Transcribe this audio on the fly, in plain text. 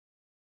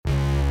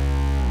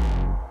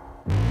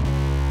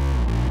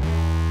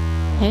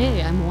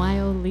Hey, I'm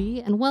Yo Lee,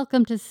 and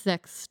welcome to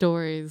Sex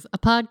Stories, a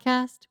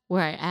podcast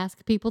where I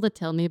ask people to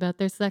tell me about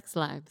their sex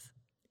lives.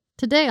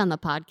 Today on the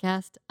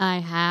podcast, I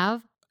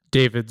have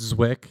David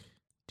Zwick.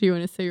 Do you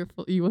want to say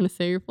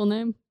your full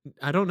name?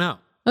 I don't know.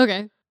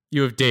 Okay.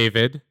 You have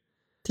David.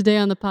 Today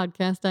on the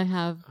podcast, I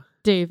have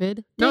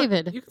David. No,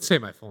 David. you can say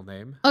my full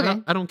name.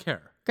 Okay. I don't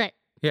care. Great.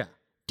 Yeah.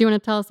 Do you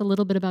want to tell us a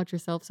little bit about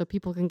yourself so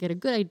people can get a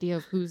good idea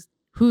of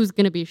who's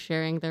going to be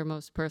sharing their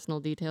most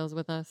personal details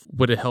with us?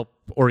 Would it help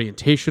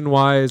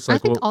orientation-wise? I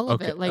think all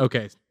of it.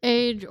 Okay.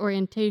 Age,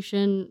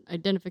 orientation,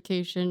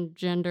 identification,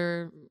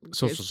 gender,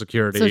 Social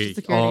security,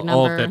 number,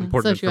 all of that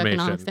important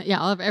information. Yeah,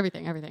 all of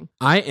everything.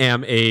 I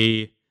am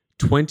a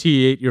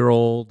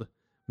 28-year-old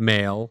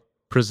male,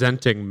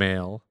 presenting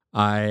male.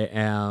 I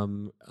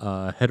am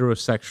a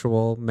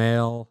heterosexual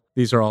male.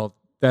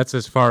 That's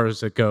as far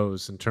as it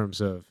goes in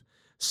terms of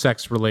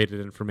sex-related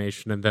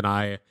information. And then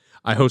I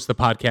host the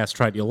podcast,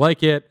 Try Do You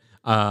Like It?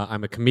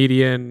 I'm a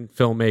comedian,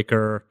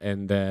 filmmaker,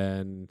 and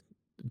then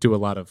do a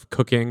lot of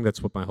cooking.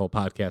 That's what my whole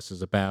podcast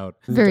is about.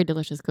 Very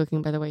delicious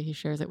cooking, by the way. He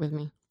shares it with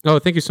me. Oh,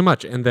 thank you so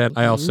much. And then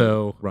I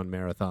also run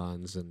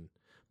marathons and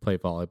play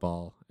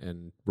volleyball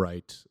and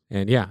write.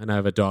 And I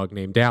have a dog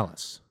named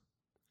Dallas.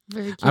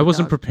 Very cute I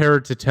wasn't dog.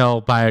 prepared to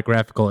tell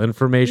biographical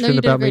information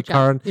about me,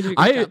 Karen.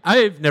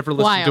 I've never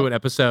listened to an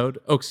episode.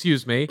 Oh,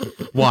 excuse me.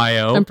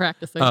 Yo. I'm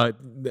practicing.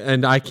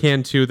 And I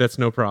can too. That's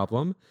no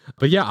problem.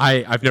 But yeah,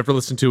 I've never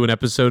listened to an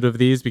episode of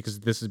these because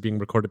this is being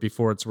recorded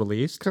before it's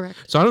released. Correct.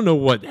 So I don't know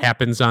what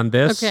happens on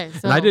this. Okay. So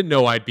and I didn't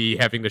know I'd be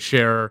having to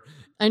share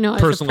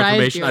personal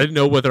information. You. I didn't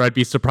know whether I'd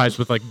be surprised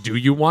with do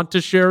you want to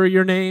share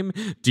your name?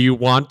 Do you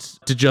want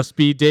to just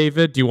be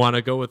David? Do you want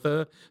to go with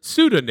a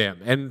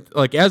pseudonym? And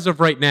as of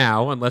right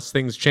now, unless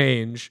things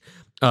change,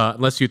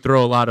 unless you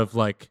throw a lot of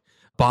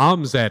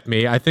bombs at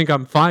me, I think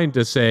I'm fine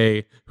to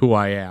say who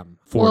I am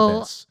for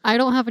this. I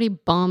don't have any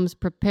bombs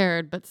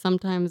prepared, but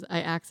sometimes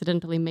I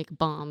accidentally make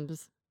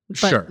bombs, but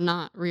sure.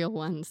 Not real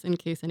ones in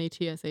case any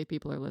TSA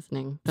people are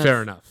listening.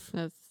 Fair enough.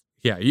 That's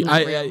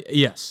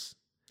yes.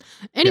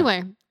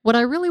 Anyway, what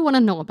I really want to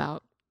know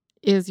about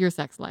is your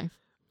sex life.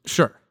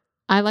 Sure.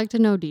 I like to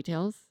know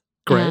details.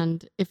 Great.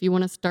 And if you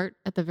want to start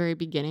at the very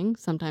beginning,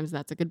 sometimes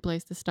that's a good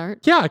place to start.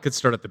 Yeah, I could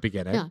start at the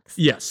beginning. Yeah.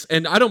 Yes.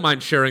 And I don't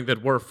mind sharing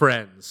that we're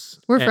friends.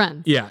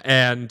 Friends. Yeah.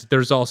 And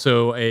there's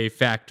also a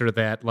factor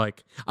that,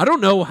 I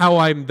don't know how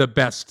I'm the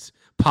best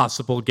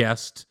possible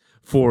guest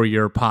for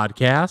your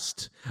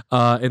podcast,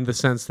 in the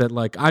sense that,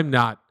 I'm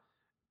not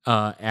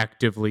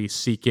actively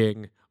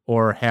seeking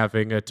or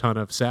having a ton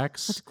of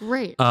sex. That's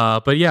great.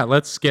 But yeah,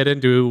 let's get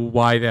into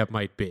why that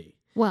might be.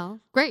 Well,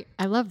 great.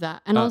 I love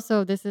that. And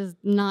also, this is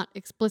not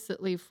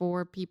explicitly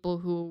for people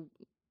who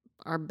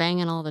are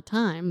banging all the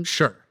time.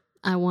 Sure.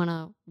 I want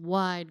a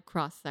wide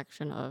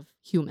cross-section of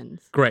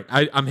humans. Great.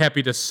 I'm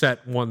happy to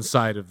set one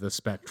side of the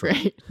spectrum.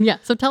 Great. Yeah.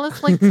 So tell us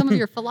some of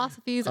your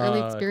philosophies,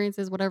 early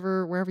experiences,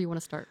 wherever you want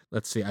to start.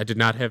 Let's see. I did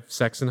not have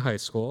sex in high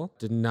school.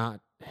 Did not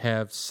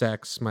have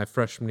sex my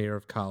freshman year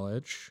of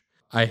college.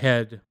 I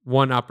had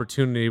one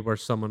opportunity where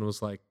someone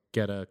was like,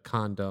 get a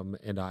condom,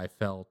 and I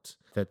felt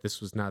that this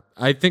was not...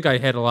 I think I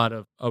had a lot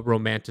of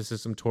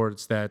romanticism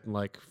towards that,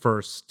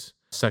 first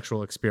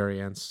sexual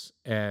experience,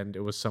 and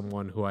it was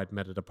someone who I'd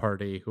met at a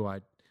party who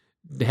I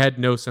had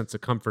no sense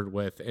of comfort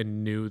with,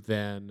 and knew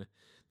then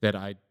that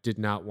I did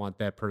not want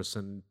that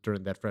person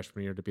during that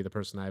freshman year to be the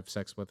person I have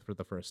sex with for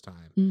the first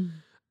time.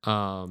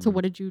 So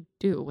what did you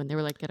do when they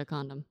were like, get a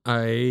condom?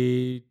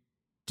 I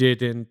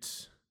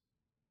didn't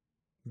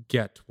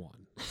get one.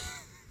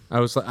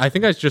 I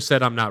think I just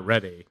said I'm not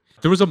ready.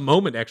 There was a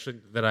moment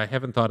actually that I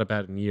haven't thought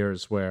about in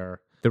years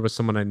where there was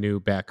someone I knew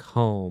back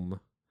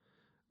home.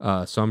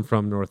 So I'm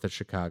from north of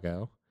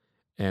Chicago,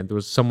 and there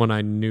was someone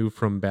I knew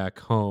from back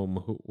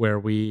home where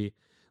we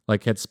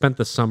had spent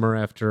the summer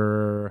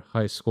after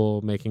high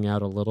school making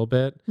out a little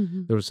bit.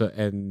 Mm-hmm.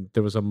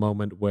 There was a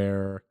moment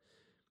where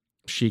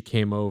she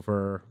came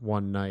over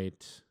one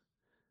night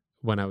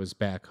when I was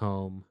back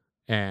home,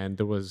 and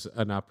there was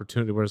an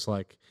opportunity where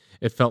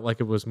it felt like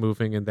it was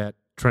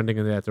trending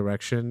in that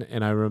direction.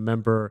 And I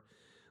remember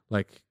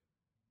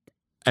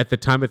at the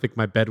time, I think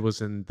my bed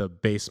was in the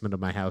basement of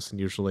my house, and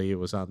usually it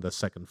was on the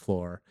second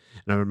floor.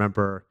 And I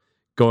remember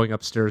going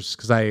upstairs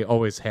because I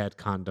always had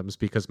condoms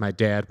because my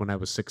dad, when I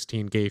was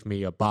 16, gave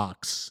me a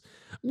box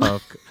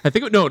of,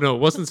 it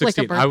wasn't 16. Like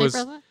a birthday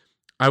present?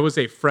 I was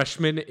a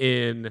freshman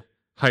in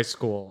high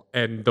school,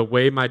 and the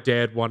way my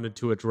dad wanted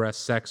to address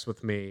sex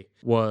with me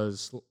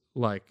was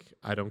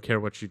I don't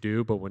care what you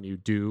do, but when you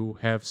do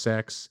have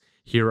sex,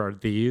 here are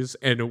these.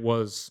 And it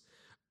was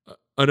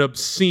an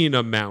obscene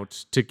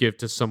amount to give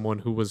to someone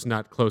who was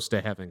not close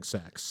to having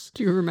sex.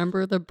 Do you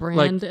remember the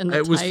brand and the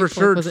it was type? For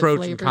sure was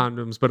Trojan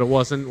condoms, but it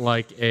wasn't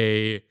like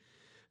a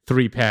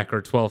 3-pack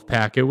or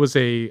 12-pack. It was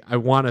I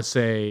want to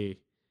say,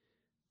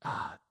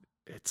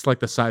 it's like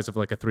the size of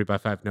a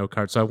 3x5 note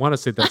card. So I want to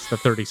say that's the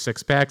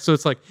 36-pack. So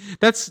it's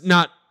that's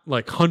not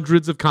like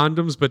hundreds of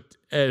condoms, but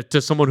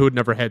to someone who had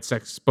never had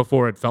sex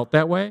before, it felt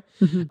that way.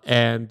 Mhm.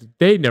 And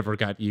they never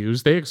got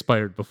used. They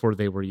expired before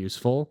they were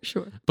useful.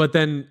 Sure. But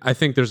then I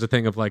think there's a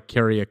thing of like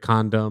carry a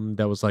condom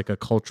that was like a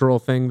cultural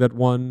thing that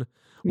one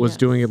was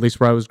doing, at least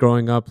where I was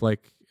growing up,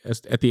 like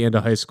at the end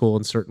of high school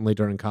and certainly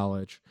during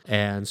college.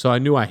 And so I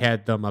knew I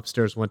had them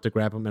upstairs, went to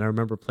grab them. And I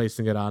remember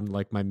placing it on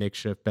like my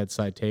makeshift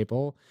bedside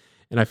table.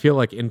 And I feel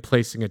like in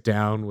placing it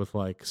down with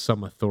like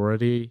some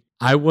authority,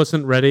 I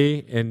wasn't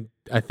ready. And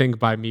I think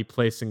by me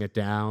placing it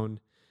down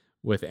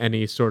with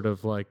any sort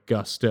of like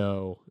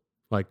gusto,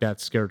 like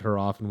that scared her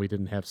off and we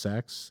didn't have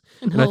sex.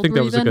 And And how I old think were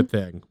that you was a then? good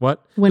thing.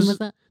 What? When was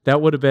that?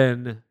 That would have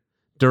been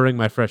during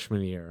my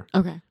freshman year.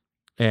 Okay.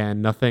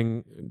 And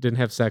didn't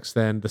have sex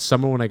then. The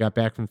summer when I got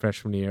back from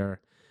freshman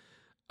year,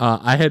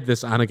 I had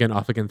this on again,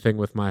 off again thing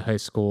with my high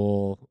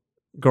school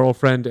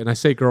girlfriend. And I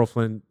say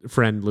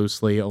friend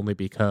loosely only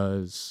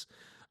because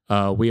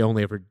we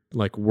only ever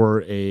like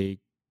were a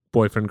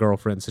boyfriend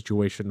girlfriend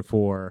situation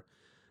for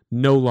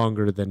no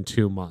longer than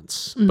 2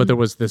 months. But there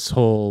was this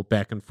whole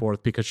back and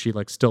forth because she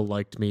like still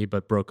liked me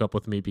but broke up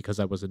with me because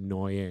I was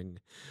annoying.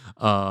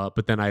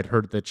 But then I'd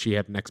heard that she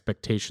had an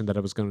expectation that I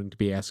was going to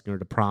be asking her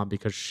to prom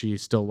because she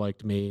still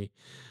liked me.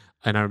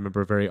 And I remember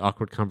a very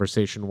awkward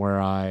conversation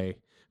where I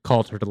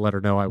called her to let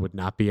her know I would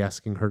not be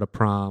asking her to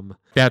prom.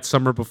 That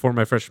summer before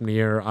my freshman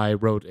year, I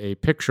wrote a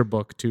picture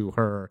book to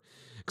her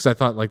because I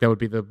thought like that would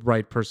be the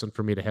right person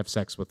for me to have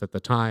sex with at the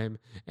time.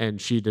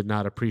 And she did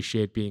not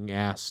appreciate being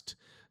asked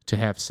to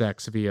have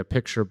sex via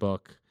picture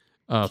book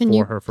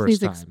for her first please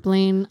time.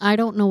 Explain? I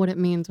don't know what it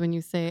means when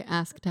you say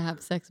ask to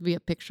have sex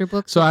via picture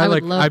book. So I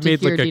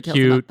made like a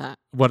cute, about that.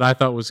 what I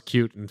thought was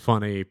cute and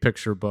funny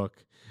picture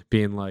book,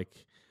 being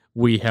like,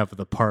 we have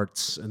the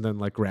parts, and then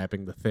like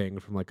grabbing the thing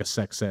from like a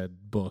sex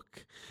ed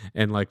book,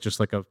 and like just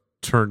like a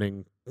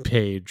turning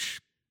page.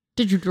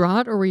 Did you draw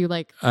it, or were you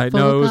like?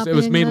 No, it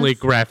was mainly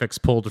this?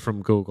 graphics pulled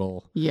from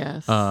Google.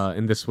 Yes.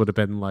 And this would have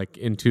been like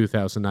in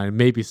 2009,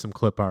 maybe some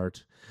clip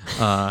art.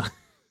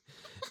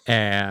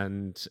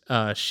 And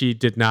she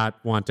did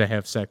not want to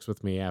have sex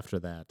with me after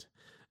that.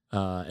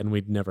 And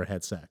we'd never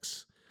had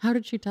sex. How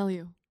did she tell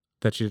you?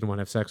 That she didn't want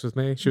to have sex with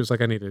me? She was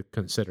like, I need to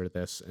consider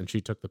this. And she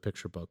took the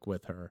picture book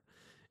with her.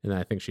 And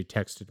I think she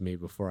texted me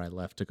before I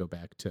left to go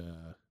back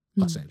to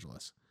Los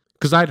Angeles.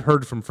 Because I'd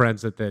heard from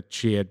friends that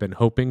she had been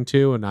hoping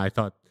to. And I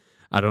thought,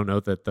 I don't know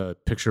that the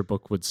picture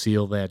book would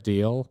seal that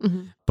deal.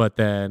 But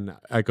then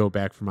I go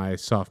back for my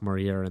sophomore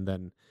year, and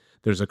then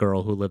there's a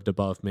girl who lived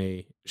above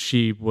me.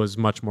 She was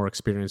much more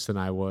experienced than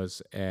I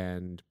was.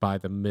 And by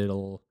the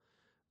middle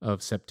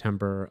of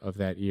September of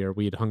that year,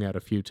 we had hung out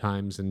a few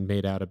times and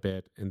made out a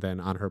bit. And then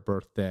on her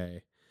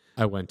birthday,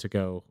 I went to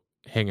go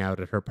hang out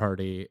at her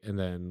party. And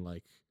then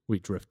like we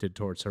drifted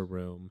towards her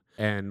room.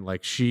 And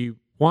like she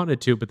wanted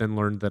to, but then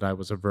learned that I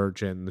was a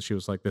virgin. She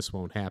was like, this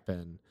won't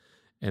happen.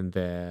 And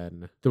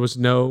then there was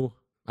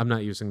I'm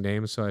not using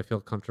names, so I feel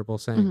comfortable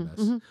saying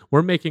this.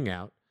 We're making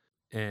out,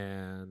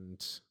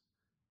 and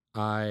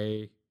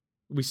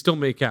we still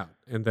make out.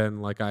 And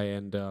then like I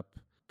end up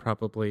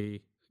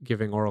probably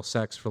giving oral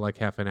sex for like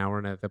half an hour.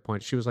 And at that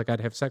point she was like, I'd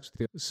have sex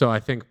with you. So I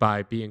think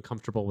by being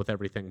comfortable with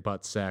everything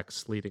but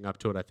sex leading up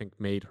to it, I think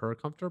made her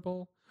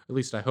comfortable. At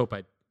least I hope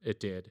it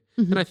did.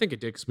 And I think it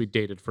did because we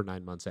dated for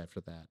 9 months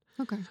after that.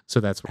 Okay. So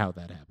that's how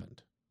that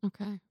happened.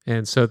 Okay.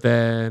 And so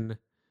then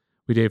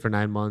we dated for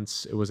 9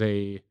 months. It was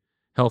a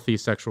healthy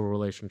sexual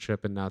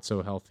relationship and not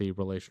so healthy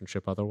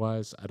relationship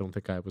otherwise. I don't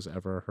think I was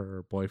ever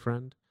her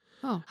boyfriend.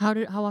 Oh,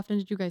 how often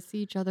did you guys see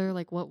each other?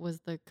 Like, what was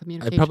the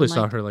communication? I probably like?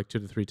 saw her like 2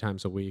 to 3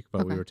 times a week,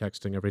 but we were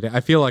texting every day. I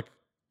feel like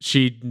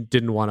she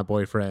didn't want a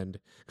boyfriend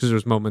because there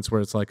was moments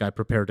where it's like I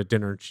prepared a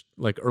dinner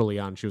like early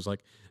on. She was like,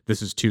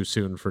 "This is too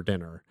soon for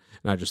dinner,"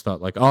 and I just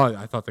thought like, "Oh,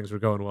 I thought things were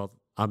going well.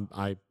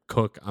 I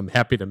cook. I'm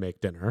happy to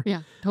make dinner."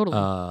 Yeah, totally.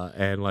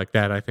 And like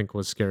that, I think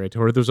was scary to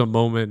her. There's a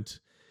moment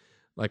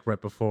like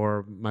right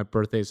before my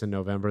birthday's in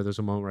November. There's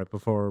a moment right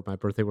before my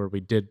birthday where we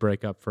did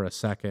break up for a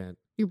second.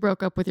 You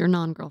broke up with your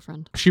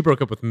non-girlfriend. She broke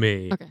up with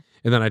me. Okay.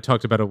 And then I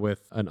talked about it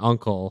with an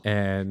uncle,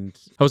 and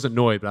I was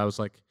annoyed, but I was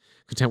like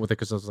content with it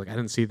because I was like, I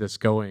didn't see this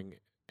going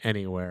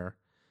anywhere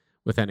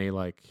with any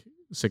like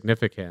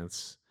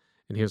significance.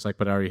 And he was like,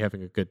 but are you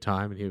having a good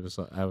time?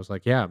 And I was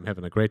like, yeah, I'm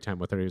having a great time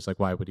with her. He was like,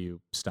 why would you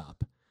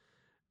stop?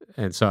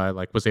 And so I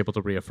like was able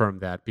to reaffirm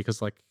that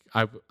because like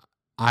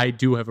I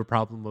do have a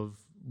problem of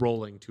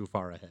rolling too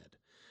far ahead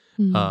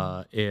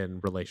in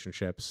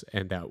relationships,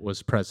 and that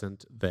was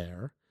present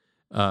there.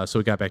 So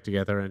we got back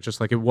together, and just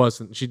like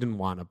she didn't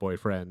want a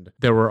boyfriend.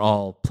 There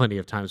were plenty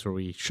of times where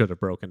we should have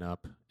broken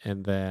up,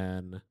 and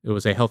then it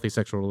was a healthy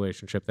sexual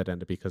relationship that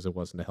ended because it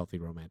wasn't a healthy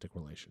romantic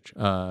relationship.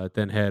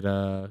 Then had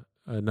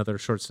another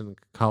short stint in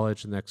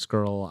college. The next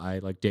girl I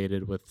like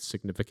dated with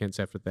significance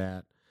after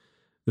that.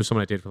 There's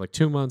someone I dated for like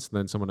 2 months, and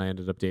then someone I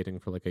ended up dating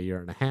for like a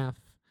year and a half.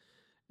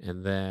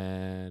 And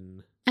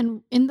then...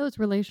 And in those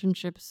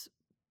relationships,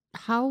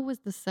 how was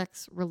the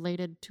sex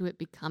related to it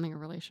becoming a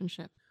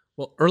relationship?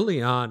 Well,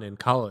 early on in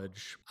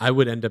college, I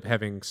would end up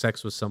having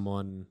sex with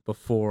someone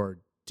before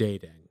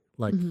dating.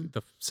 Like Mhm.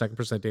 the second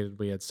person I dated,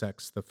 we had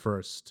sex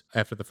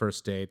after the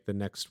first date. The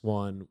next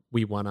one,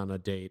 we went on a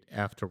date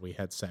after we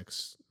had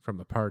sex from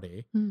a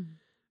party.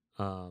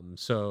 Mm.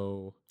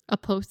 So A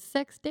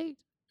post-sex date?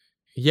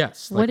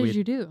 yes, What like did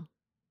you do?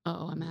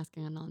 Oh, I'm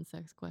asking a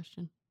non-sex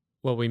question.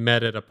 we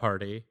met at a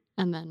party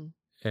And then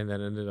and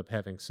then ended up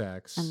having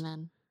sex. and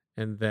then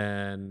And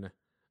then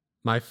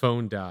my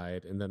phone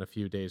died. And then a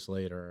few days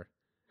later,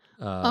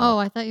 Oh,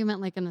 I thought you meant,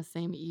 like, in the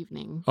same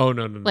evening. oh,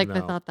 no, no, no, Like, I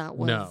no, thought that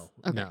was no,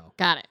 okay, no,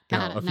 got it, no.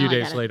 got it, A now few I get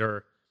days it.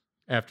 later,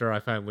 after I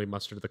finally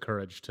mustered the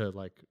courage to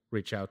like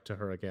reach out to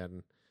her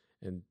again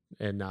and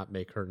not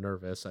make her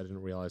nervous, I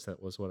didn't realize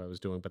that was what I was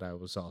doing. But I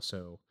was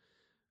also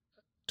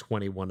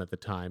 21 at the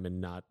time and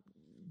not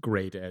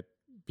great at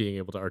being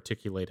able to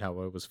articulate how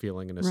I was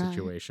feeling in a Right,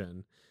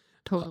 situation. Uh,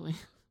 totally.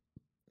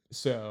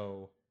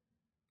 so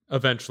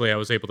eventually I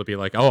was able to be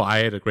like, oh, I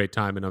had a great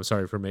time and I'm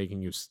sorry for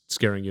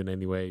scaring you in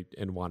any way,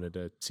 and wanted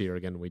to see her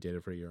again. We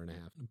dated for a year and a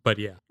half. But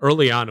yeah,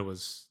 early on,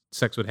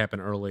 sex would happen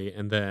early.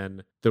 And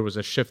then there was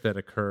a shift that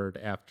occurred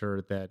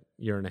after that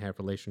year and a half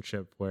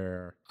relationship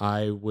where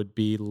I would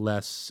be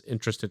less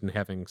interested in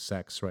having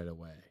sex right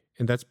away.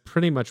 And that's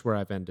pretty much where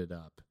I've ended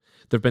up.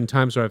 There have been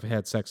times where I've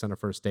had sex on a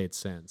first date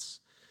since,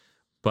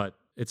 but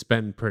it's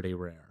been pretty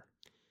rare.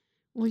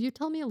 Will you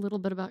tell me a little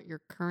bit about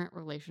your current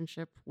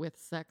relationship with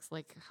sex?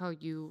 Like,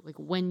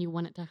 when you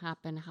want it to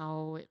happen,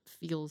 how it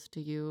feels to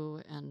you,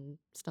 and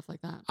stuff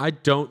like that? I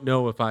don't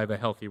know if I have a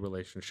healthy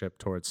relationship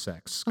towards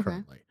sex Okay.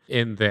 currently,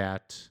 in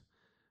that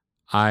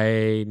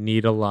I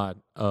need a lot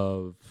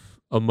of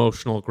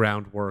emotional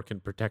groundwork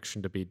and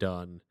protection to be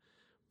done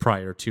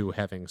prior to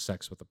having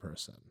sex with a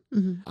person.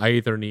 Mhm. I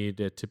either need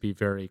it to be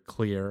very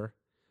clear.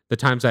 The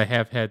times I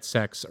have had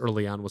sex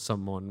early on with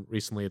someone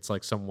recently, it's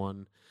like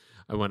someone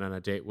I went on a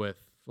date with,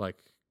 like,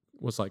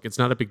 was like, it's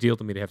not a big deal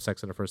to me to have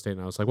sex on a first date.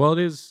 And I was like, well, it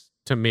is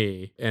to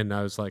me. And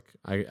I was like,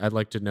 I'd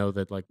like to know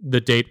that like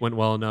the date went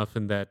well enough,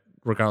 and that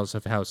regardless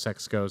of how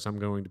sex goes, I'm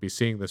going to be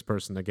seeing this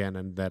person again,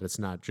 and that it's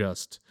not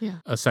just Yeah.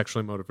 a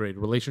sexually motivated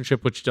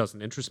relationship, which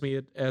doesn't interest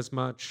me as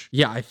much.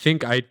 Yeah, I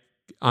think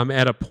I'm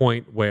at a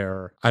point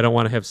where I don't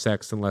want to have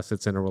sex unless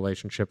it's in a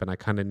relationship, and I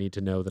kind of need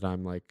to know that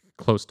I'm like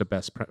close to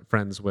best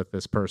friends with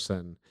this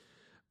person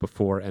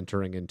before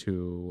entering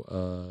into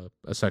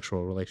a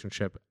sexual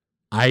relationship.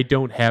 I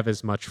don't have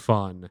as much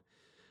fun,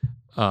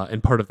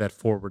 and part of that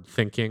forward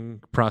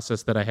thinking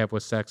process that I have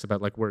with sex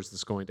about like, where's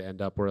this going to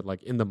end up? Where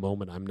like in the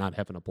moment, I'm not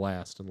having a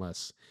blast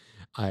unless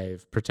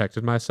I've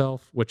protected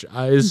myself, which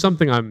is Mhm.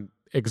 something I'm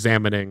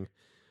examining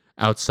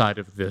outside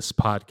of this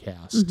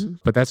podcast. Mhm.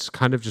 But that's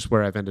kind of just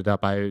where I've ended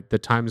up. The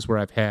times where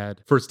I've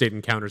had first date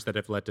encounters that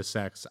have led to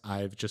sex,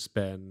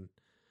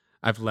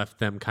 I've left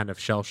them kind of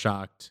shell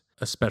shocked,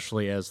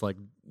 especially as like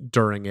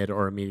during it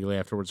or immediately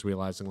afterwards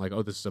realizing like,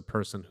 oh, this is a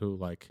person who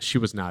like she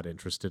was not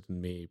interested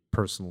in me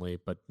personally,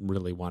 but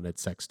really wanted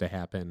sex to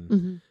happen.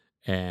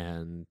 Mhm.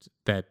 And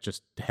that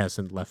just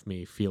hasn't left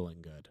me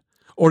feeling good.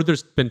 Or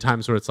there's been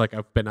times where it's like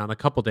I've been on a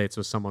couple dates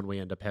with someone, we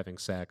end up having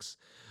sex,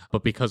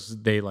 but because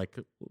they like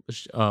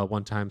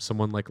one time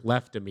someone like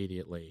left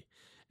immediately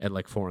at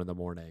like 4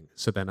 a.m.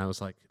 So then I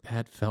was like,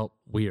 that felt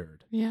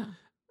weird. Yeah.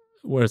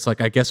 Where it's like,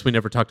 I guess we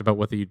never talked about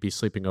whether you'd be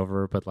sleeping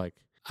over, but like,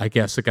 I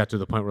guess it got to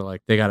the point where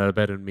like they got out of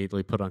bed and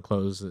immediately put on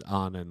clothes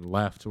on and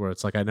left. Where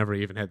it's like I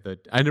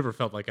never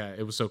felt like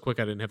it was so quick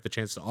I didn't have the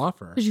chance to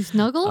offer. Did you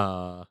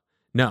snuggle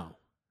No,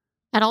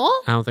 at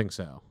all? I don't think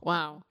so.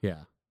 Wow.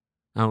 Yeah,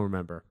 I don't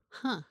remember.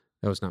 Huh.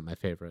 That was not my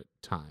favorite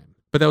time.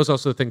 But that was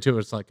also the thing too.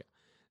 It's like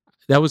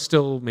that was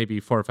still maybe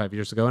 4 or 5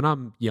 years ago, and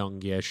I'm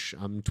youngish.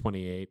 I'm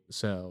 28,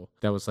 so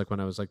that was like when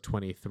I was like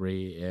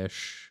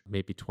 23-ish,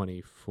 maybe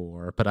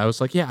 24. But I was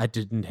like, yeah,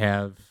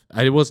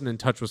 I wasn't in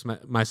touch with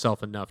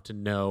myself enough to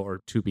know or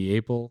to be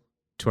able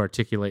to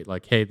articulate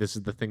like, hey, this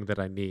is the thing that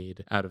I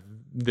need out of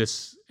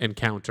this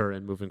encounter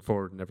and moving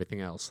forward and everything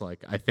else.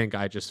 Like, I think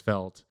I just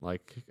felt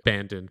like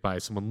abandoned by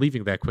someone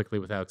leaving that quickly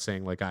without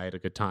saying like I had a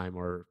good time,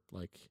 or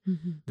like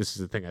Mhm. this is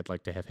the thing I'd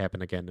like to have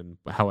happen again. And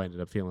how I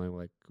ended up feeling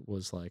like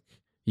was like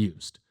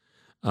used.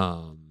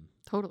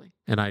 Totally.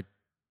 And I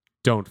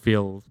don't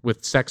feel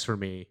with sex for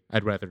me,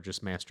 I'd rather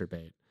just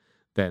masturbate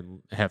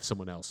than have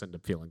someone else end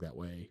up feeling that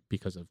way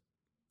because of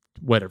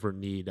whatever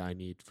need I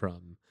need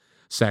from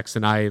sex.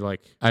 And I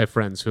have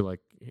friends who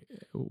like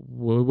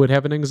would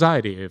have an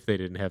anxiety if they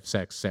didn't have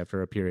sex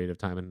after a period of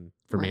time. And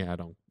for me, Right.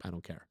 I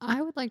don't care.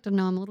 I would like to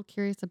know, I'm a little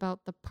curious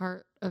about the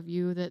part of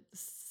you that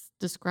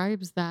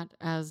describes that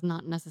as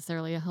not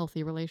necessarily a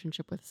healthy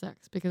relationship with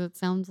sex, because it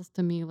sounds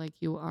to me like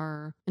you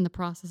are in the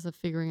process of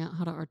figuring out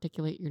how to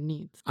articulate your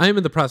needs. I am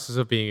in the process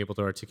of being able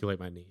to articulate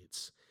my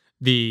needs.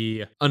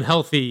 The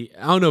unhealthy,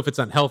 I don't know if it's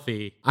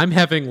unhealthy. I'm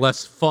having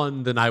less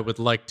fun than I would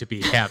like to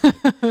be having.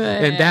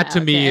 And that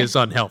to me is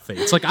unhealthy.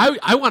 It's like,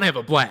 I want to have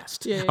a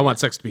blast. Yeah, I want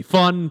sex to be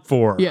fun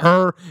for Yeah.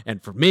 her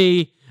and for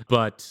me.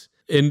 But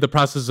in the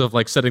process of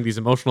like setting these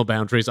emotional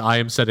boundaries, I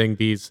am setting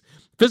these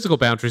physical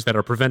boundaries that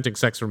are preventing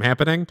sex from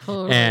happening.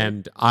 Totally.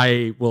 And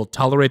I will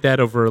tolerate that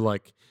over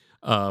like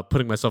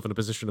putting myself in a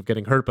position of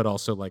getting hurt, but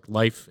also like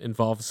life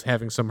involves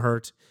having some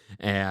hurt.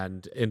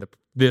 And in the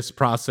this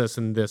process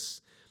and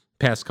this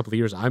past couple of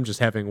years, I'm just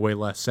having way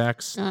less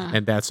sex,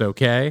 and that's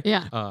okay.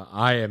 Yeah.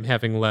 I am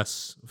having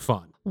less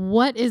fun.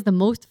 What is the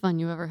most fun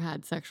you ever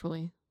had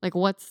sexually? Like,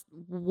 what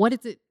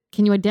is it?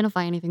 Can you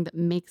identify anything that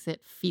makes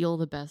it feel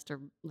the best or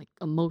like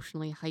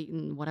emotionally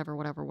heightened, whatever?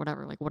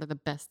 Like, what are the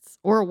bests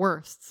or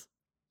worsts?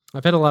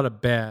 I've had a lot of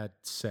bad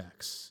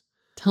sex.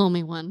 Tell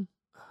me one.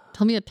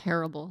 Tell me a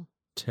terrible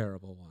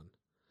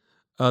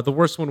one. The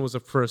worst one was a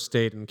first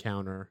date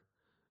encounter.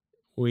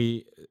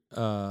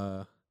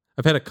 I've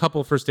had a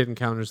couple first date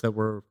encounters that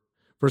were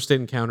first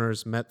date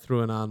encounters met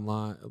through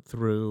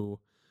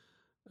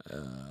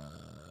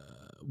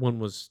one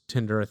was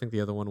Tinder. I think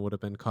the other one would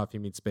have been Coffee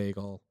Meets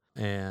Bagel.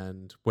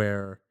 And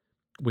where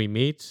we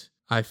meet,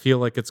 I feel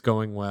like it's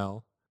going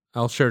well.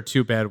 I'll share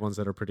two bad ones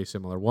that are pretty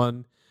similar.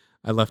 One,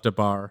 I left a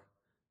bar,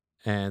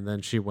 and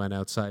then she went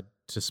outside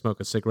to smoke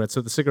a cigarette.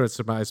 So the cigarette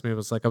surprised me. It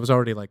was like I was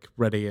already like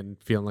ready and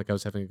feeling like I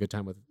was having a good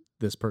time with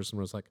this person.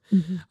 Was like,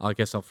 I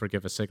guess I'll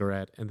forgive a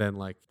cigarette. And then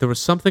like there was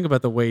something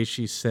about the way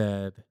she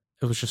said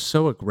it was just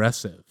so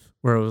aggressive.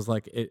 Where it was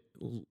like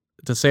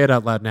to say it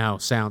out loud now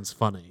sounds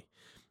funny,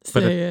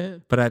 but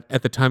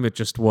at the time it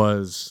just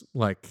was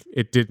like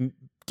it didn't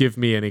give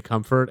me any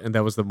comfort, and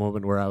that was the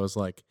moment where I was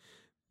like,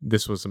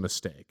 this was a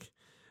mistake.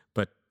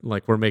 But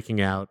like we're making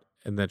out,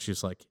 and then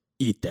she's like,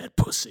 eat that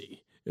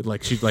pussy.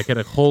 Like she like had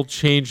a whole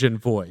change in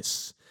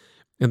voice,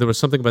 and there was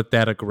something about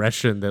that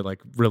aggression that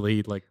like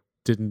really like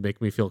didn't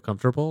make me feel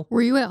comfortable.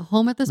 Were you at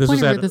home at this This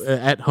point? was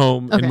at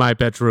home in my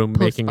bedroom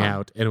making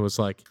out, and it was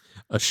like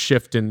a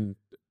shift in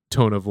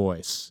tone of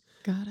voice.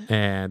 Got it.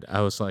 And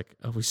I was like,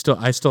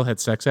 I still had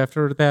sex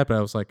after that, but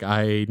I was like,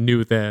 I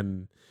knew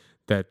then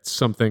that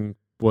something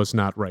was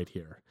not right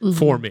here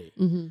for me.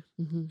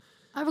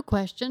 I have a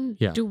question.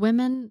 Yeah. Do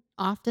women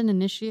often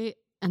initiate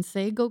and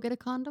say, go get a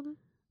condom?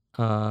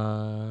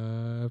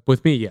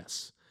 With me,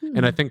 yes.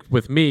 And I think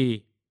with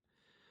me,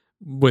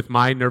 with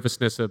my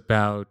nervousness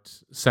about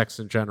sex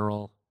in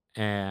general,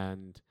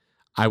 and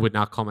I would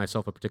not call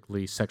myself a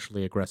particularly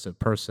sexually aggressive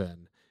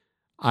person,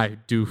 I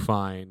do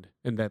find,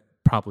 and that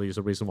probably is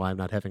a reason why I'm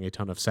not having a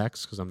ton of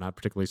sex, because I'm not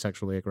particularly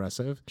sexually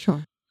aggressive.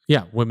 Sure.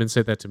 Yeah, women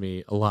say that to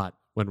me a lot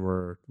when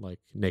we're like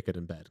naked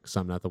in bed, because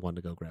I'm not the one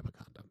to go grab a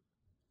condom.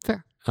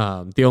 Fair.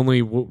 The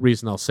only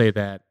reason I'll say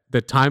that,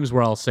 the times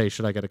where I'll say,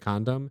 should I get a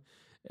condom,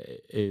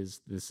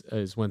 is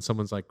when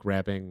someone's like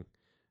grabbing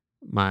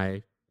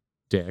my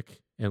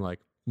dick and like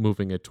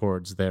moving it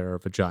towards their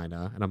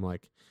vagina, and I'm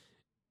like,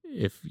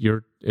 if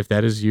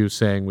that is you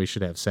saying we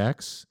should have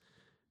sex,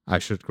 I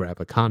should grab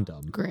a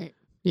condom. Great.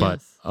 But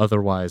yes.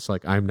 Otherwise,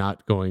 like I'm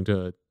not going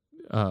to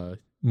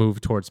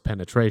move towards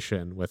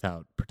penetration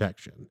without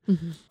protection.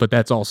 But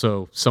that's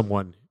also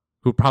someone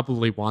who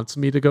probably wants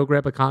me to go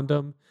grab a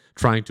condom,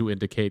 trying to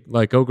indicate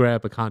like, go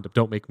grab a condom.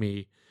 Don't make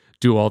me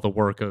do all the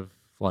work of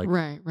like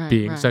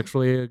being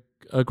sexually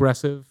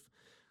aggressive.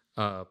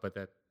 But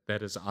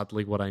that is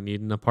oddly what I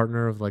need in a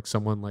partner, of like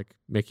someone like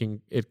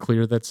making it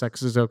clear that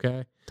sex is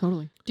okay.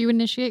 Totally. Do you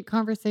initiate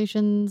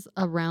conversations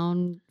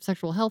around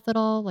sexual health at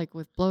all? Like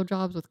with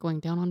blowjobs, with going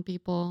down on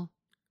people?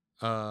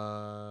 Do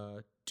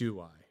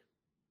I?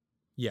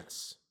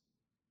 Yes.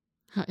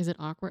 Is it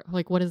awkward?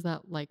 Like, what is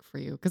that like for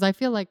you? Because I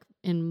feel like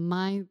in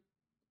my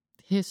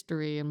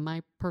history, in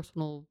my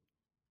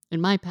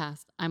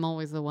past, I'm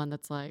always the one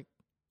that's like,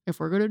 if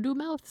we're going to do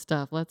mouth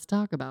stuff, let's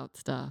talk about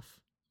stuff.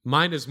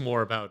 Mine is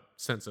more about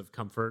sense of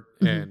comfort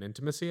and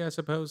intimacy, I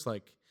suppose.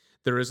 Like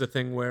there is a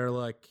thing where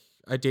like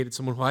I dated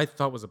someone who I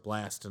thought was a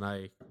blast and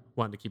I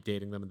wanted to keep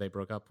dating them and they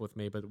broke up with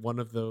me. But one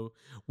of the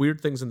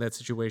weird things in that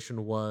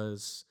situation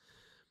was,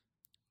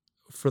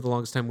 for the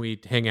longest time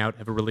we'd hang out,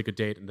 have a really good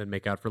date, and then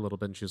make out for a little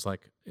bit, and she was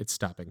like, it's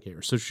stopping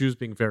here. So she was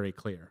being very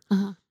clear.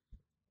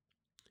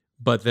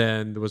 But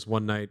then there was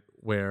one night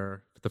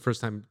where the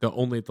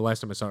last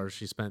time I saw her,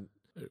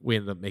 we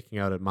ended up making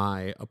out at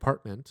my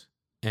apartment.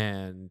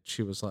 And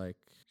she was like,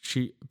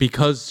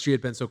 because she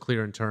had been so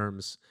clear in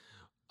terms,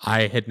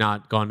 I had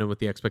not gone in with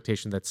the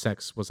expectation that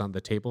sex was on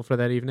the table for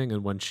that evening.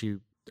 And when she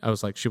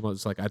was like,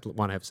 I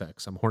want to have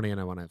sex. I'm horny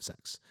and I want to have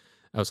sex.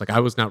 I was like, I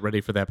was not ready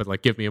for that, but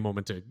like, give me a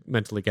moment to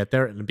mentally get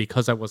there. And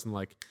because I wasn't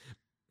like,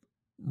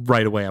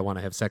 right away, I want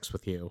to have sex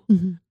with you,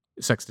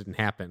 sex didn't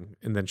happen.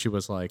 And then she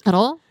was like, At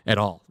all?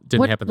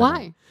 Didn't happen.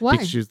 Why?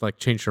 Because she was like,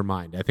 changed her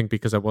mind. I think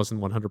because I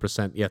wasn't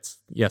 100%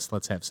 yes,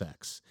 let's have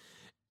sex.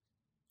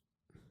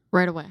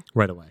 Right away.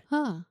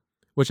 Huh.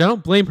 Which I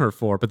don't blame her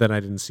for, but then I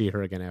didn't see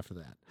her again after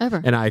that.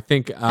 Ever. And I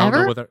think I'll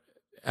go with her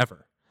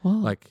ever. Whoa.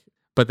 Like,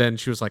 but then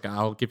she was like,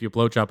 I'll give you a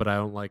blowjob, but I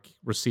don't like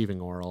receiving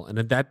oral. And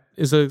then that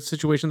is a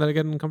situation that I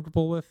get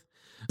uncomfortable with.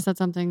 Is that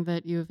something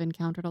that you've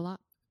encountered a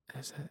lot?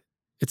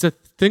 It's a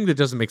thing that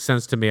doesn't make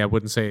sense to me. I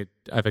wouldn't say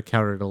I've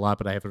encountered it a lot,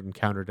 but I have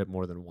encountered it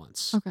more than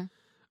once. Okay.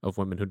 Of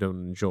women who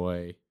don't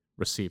enjoy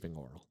receiving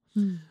oral.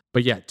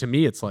 But yeah, to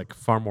me, it's like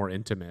far more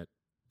intimate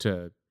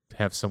to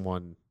have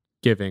someone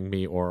giving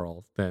me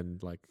oral than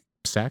like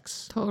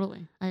sex.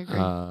 Totally. I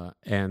agree.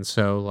 And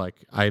so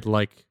like I'd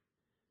like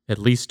at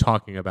least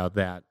talking about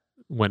that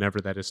whenever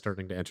that is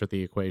starting to enter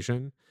the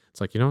equation.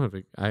 It's like, you don't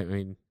have I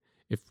mean,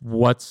 if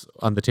what's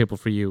on the table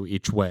for you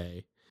each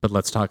way, but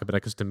let's talk about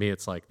it, because to me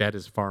it's like that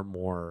is far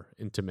more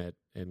intimate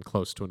and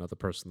close to another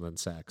person than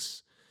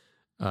sex.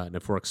 And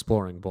if we're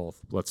exploring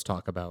both, let's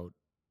talk about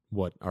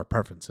what our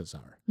preferences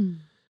are.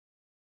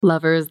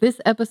 Lovers,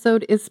 this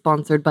episode is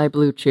sponsored by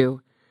Blue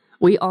Chew.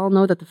 We all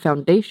know that the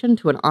foundation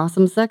to an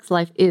awesome sex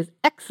life is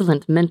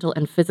excellent mental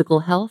and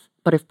physical health,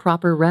 but if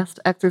proper rest,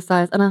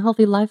 exercise, and a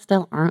healthy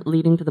lifestyle aren't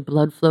leading to the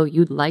blood flow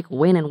you'd like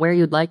when and where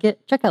you'd like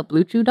it, check out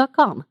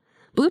BlueChew.com.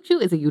 Blue Chew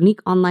is a unique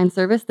online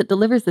service that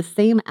delivers the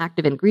same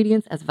active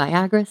ingredients as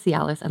Viagra,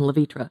 Cialis, and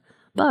Levitra,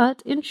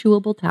 but in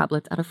chewable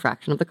tablets at a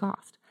fraction of the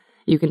cost.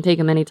 You can take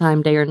them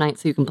anytime, day or night,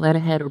 so you can plan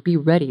ahead or be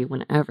ready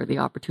whenever the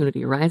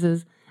opportunity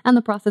arises, and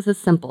the process is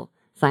simple.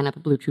 Sign up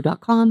at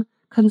BlueChew.com,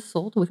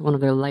 consult with one of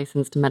their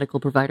licensed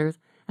medical providers,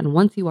 and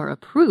once you are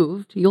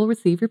approved, you'll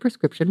receive your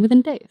prescription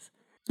within days.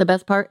 The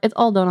best part, it's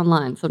all done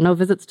online, so no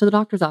visits to the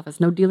doctor's office,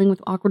 no dealing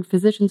with awkward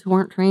physicians who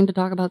aren't trained to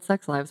talk about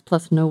sex lives,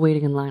 plus no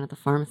waiting in line at the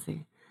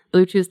pharmacy.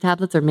 Blue Chew's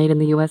tablets are made in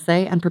the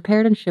USA and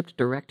prepared and shipped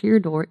direct to your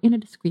door in a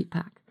discreet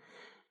pack.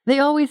 They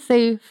always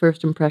say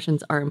first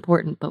impressions are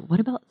important, but what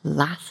about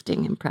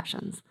lasting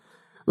impressions?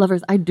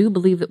 Lovers, I do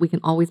believe that we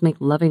can always make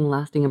loving,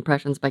 lasting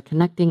impressions by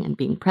connecting and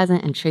being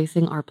present and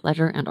chasing our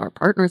pleasure and our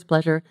partner's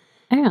pleasure.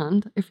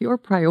 And if your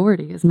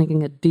priority is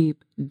making a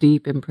deep,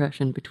 deep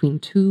impression between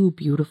two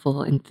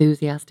beautiful,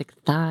 enthusiastic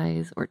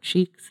thighs or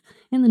cheeks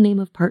in the name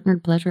of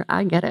partnered pleasure,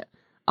 I get it.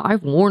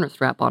 I've worn a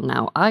strap-on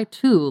now. I,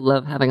 too,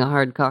 love having a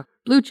hard cock.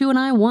 Blue Chew and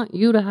I want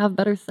you to have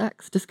better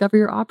sex. Discover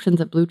your options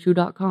at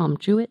BlueChew.com.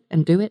 Chew it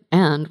and do it.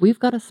 And we've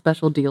got a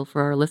special deal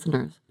for our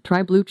listeners.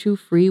 Try Blue Chew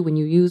free when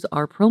you use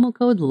our promo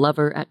code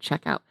LOVER at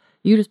checkout.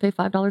 You just pay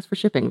 $5 for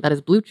shipping. That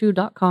is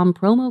BlueChew.com,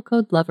 promo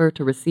code LOVER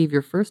to receive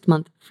your first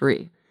month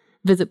free.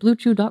 Visit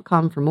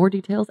BlueChew.com for more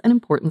details and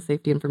important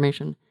safety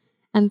information.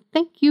 And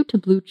thank you to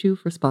Blue Chew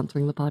for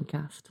sponsoring the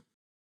podcast.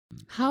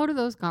 How do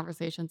those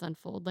conversations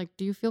unfold? Like,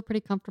 do you feel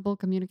pretty comfortable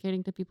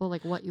communicating to people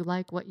like what you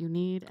like, what you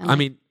need? And I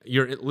mean,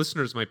 your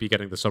listeners might be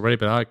getting this already,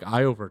 but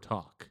I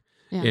overtalk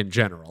in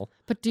general.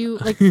 But do you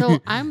like? So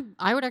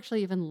I would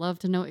actually even love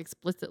to know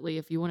explicitly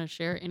if you want to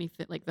share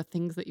anything, like the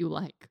things that you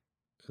like.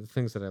 The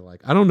things that I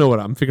like. I don't know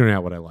I'm figuring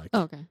out what I like.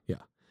 Oh, okay. Yeah,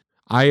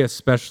 I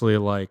especially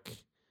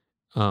like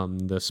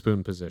the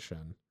spoon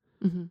position.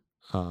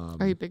 Mm-hmm.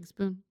 Are you big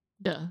spoon?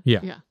 Duh. Yeah.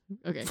 Yeah.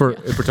 Okay. If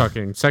we're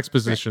talking sex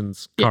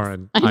positions, Right.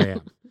 Karin, Yes, I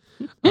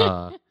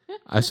am.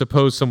 I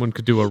suppose someone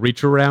could do a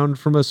reach around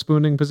from a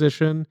spooning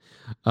position,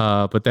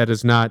 but that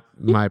is not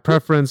my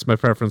preference. My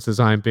preference is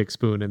I'm big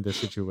spoon in this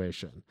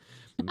situation.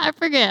 I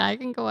forget. I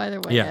can go either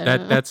way. Yeah,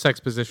 that sex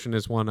position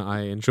is one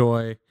I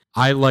enjoy.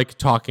 I like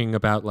talking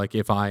about like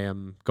if I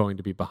am going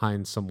to be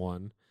behind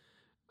someone.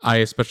 I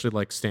especially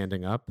like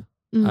standing up.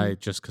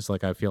 Because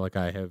like I feel like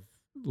I have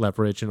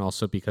leverage, and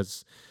also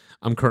because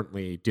I'm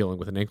currently dealing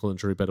with an ankle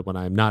injury, but when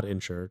I'm not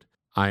injured,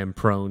 I am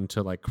prone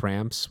to like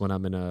cramps when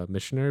I'm in a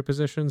missionary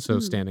position. So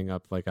standing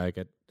up, like I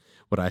get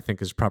what I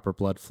think is proper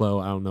blood flow.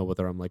 I don't know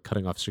whether I'm like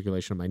cutting off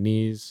circulation in my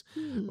knees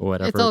or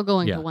whatever. It's all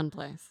going to one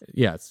place.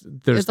 Yeah,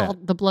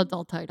 The blood's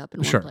all tied up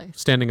in one place.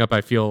 Standing up,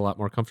 I feel a lot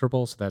more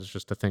comfortable. So that is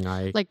just a thing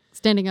I like.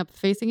 Standing up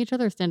facing each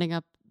other, or standing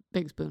up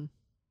big spoon.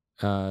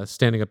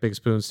 Standing up big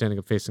spoon, standing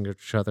up facing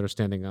each other,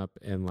 standing up,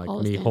 and like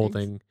me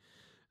holding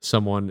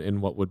someone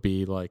in what would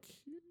be like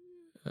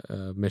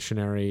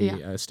missionary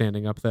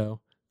standing up though.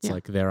 It's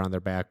like they're on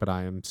their back, but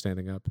I am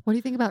standing up. What do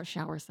you think about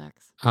shower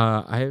sex?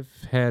 I've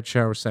had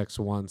shower sex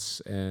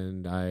once,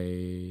 and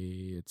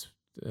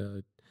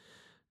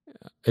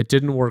it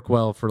didn't work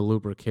well for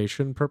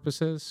lubrication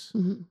purposes,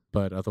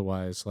 but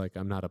otherwise, like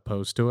I'm not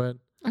opposed to it.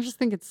 I just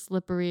think it's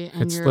slippery,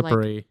 and it's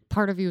slippery. Like,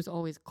 part of you is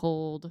always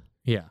cold.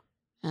 Yeah,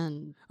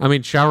 and I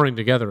mean, showering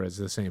together is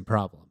the same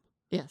problem.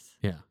 Yes.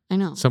 Yeah. I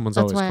know. Someone's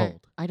That's always why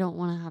cold. I don't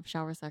want to have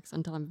shower sex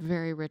until I'm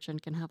very rich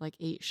and can have like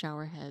 8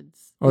 shower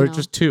heads. Or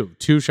just 2.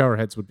 2 shower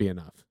heads would be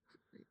enough.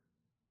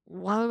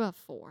 What about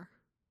 4?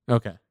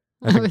 Okay.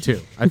 I think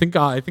 2. I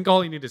think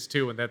all you need is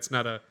 2, and that's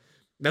not a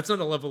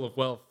level of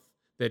wealth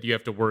that you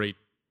have to worry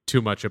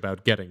too much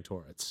about getting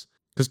towards.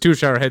 Because 2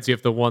 shower heads, you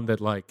have the one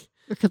that like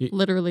could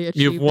literally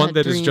achieve you have one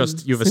that is dream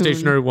just you have soon. A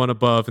stationary one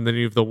above, and then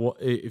you have the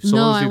if so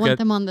no, long as I you want get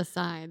them on the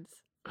sides.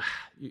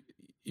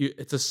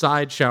 It's a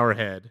side shower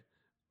head.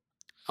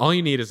 All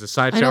you need is a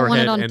side I don't shower want it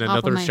head on and top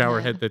of another my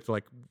shower head. head that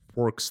like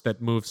works,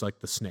 that moves like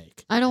the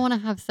snake. I don't want to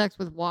have sex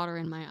with water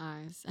in my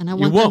eyes, and I You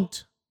want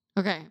won't.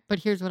 Okay, but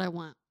here's what I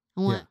want.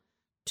 I want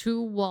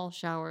 2 wall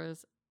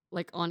showers,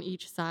 like on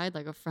each side,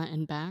 like a front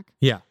and back.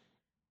 Yeah.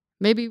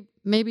 Maybe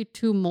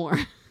 2 more,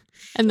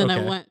 and then I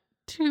Okay. want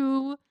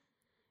 2.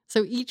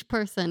 So each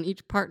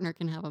partner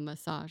can have a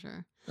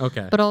massager.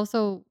 Okay. But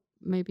also,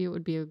 maybe it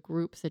would be a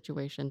group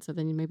situation. So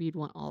then maybe you'd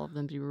want all of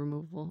them to be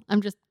removable.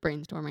 I'm just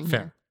brainstorming Fair.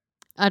 here.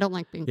 I don't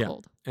like being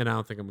cold. And I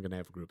don't think I'm going to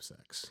have group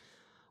sex.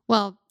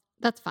 Well,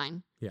 that's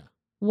fine. Yeah.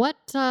 What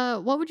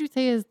would you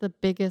say is the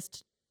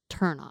biggest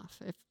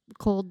turnoff? If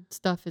cold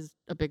stuff is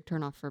a big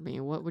turnoff for me,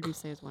 what would you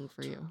say is one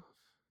for you?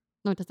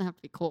 No, it doesn't have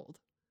to be cold.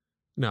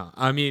 No,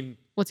 I mean,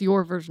 What's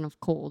your version of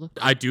cold?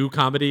 I do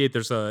comedy.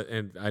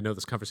 And I know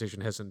this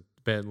conversation hasn't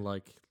been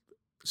like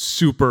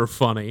super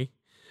funny.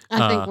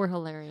 I think Uh, we're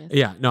hilarious.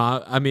 Yeah,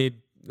 no, I mean,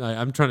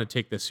 I'm trying to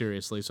take this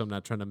seriously, so I'm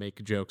not trying to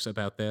make jokes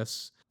about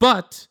this.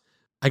 But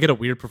I get a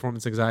weird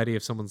performance anxiety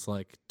if someone's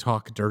like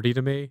talk dirty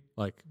to me,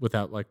 like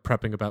without like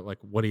prepping about like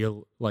what do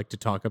you like to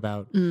talk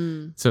about.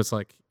 Mm. So it's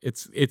like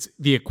it's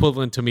the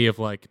equivalent to me of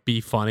like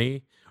be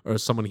funny, or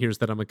if someone hears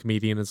that I'm a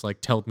comedian, it's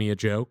like tell me a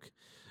joke,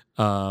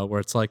 where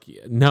it's like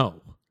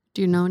no.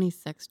 Do you know any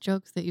sex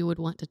jokes that you would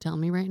want to tell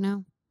me right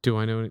now? Do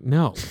I know?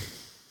 No,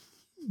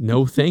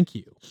 no, thank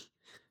you.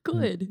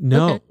 Good.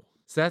 No. Okay.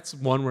 So that's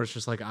one where it's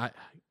just like I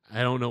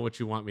don't know what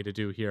you want me to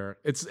do here.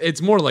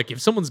 It's more like if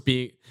someone's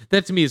being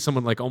that to me is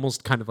someone like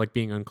almost kind of like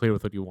being unclear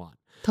with what you want.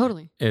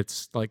 Totally.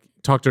 It's like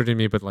talk dirty to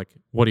me, but like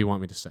what do you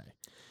want me to say?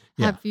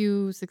 Yeah. Have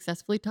you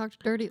successfully talked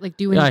dirty? Like,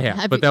 do you? Yeah, I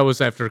have, but that was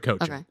after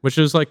coaching, Okay. which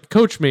is like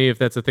coach me if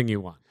that's a thing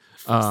you want.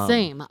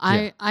 Same.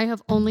 yeah. I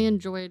have only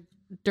enjoyed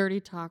dirty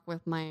talk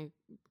with my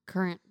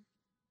current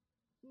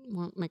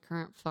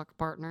fuck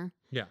partner,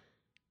 Yeah.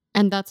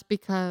 and that's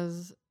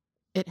because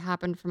it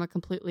happened from a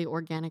completely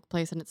organic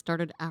place, and it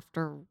started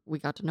after we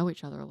got to know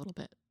each other a little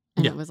bit,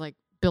 and Yeah. it was like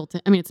built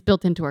in. I mean, it's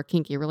built into our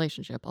kinky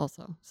relationship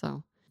also.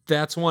 So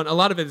That's one. A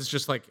lot of it is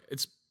just like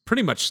it's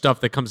pretty much stuff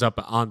that comes up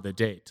on the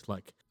date.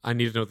 Like I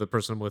need to know the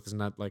person I'm with is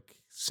not like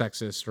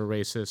sexist or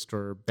racist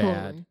or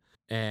bad. totally.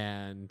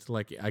 And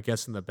like I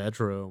guess in the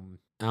bedroom,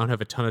 I don't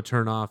have a ton of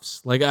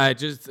turnoffs. Like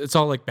it's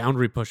all like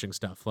boundary pushing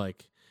stuff.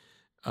 Like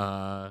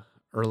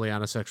early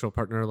on a sexual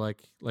partner,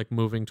 like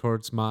moving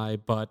towards my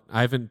butt.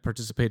 I haven't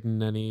participated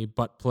in any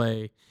butt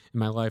play in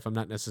my life. I'm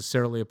not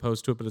necessarily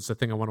opposed to it, but it's a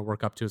thing I want to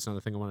work up to. It's not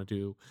a thing I want to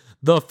do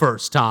the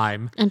first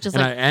time. And just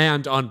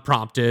And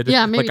unprompted.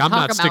 Yeah, maybe like I'm talk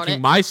not about sticking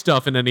it. my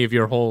stuff in any of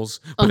your holes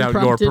without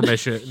your Unprompted.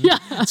 permission. Yeah.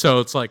 So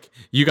it's like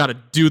you got to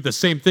do the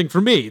same thing for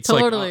me. It's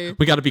Totally. like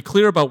we got to be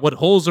clear about what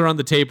holes are on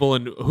the table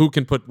and who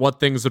can put what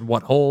things in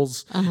what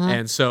holes. Uh-huh.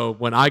 And so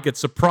when I get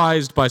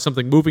surprised by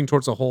something moving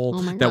towards a hole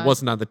Oh my that God.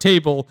 wasn't on the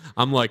table,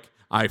 I'm like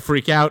I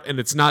freak out, and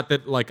it's not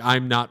that like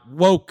I'm not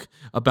woke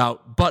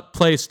about butt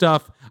play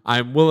stuff.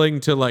 I'm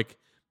willing to like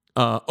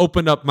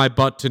open up my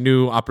butt to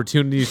new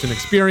opportunities and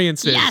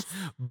experiences. Yes.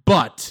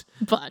 But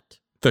but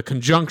the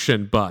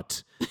conjunction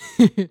but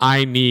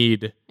I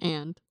need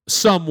and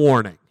some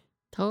warning.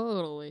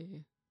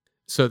 totally.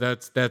 So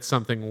that's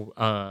something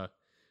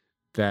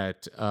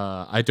that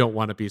I don't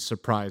want to be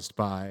surprised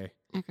by.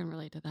 I can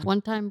relate to that.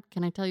 One time,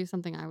 can I tell you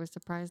something I was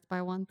surprised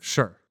by once?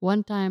 Sure.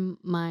 One time,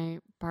 my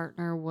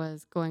partner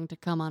was going to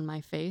come on my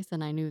face,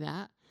 and I knew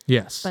that.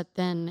 Yes. But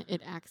then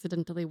it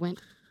accidentally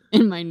went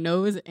in my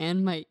nose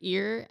and my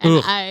ear,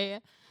 and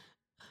Ugh.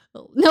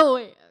 no,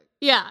 wait.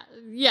 Yeah,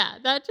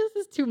 that just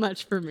is too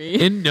much for me.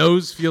 In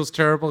nose feels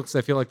terrible because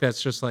I feel like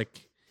that's just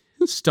like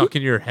stuck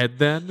in your head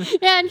then.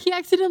 Yeah, and he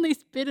accidentally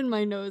spit in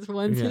my nose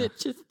once, and Yeah. it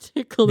just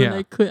tickled, Yeah. and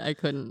I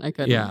couldn't.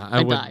 Yeah, I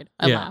I would- died.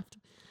 I yeah. laughed.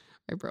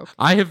 I broke.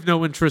 I have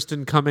no interest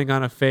in coming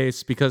on a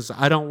face because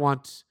I don't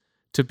want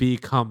to be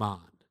come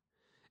on.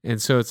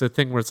 And so it's a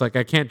thing where it's like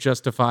I can't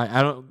justify.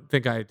 I don't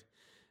think I'd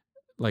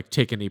like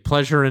take any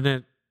pleasure in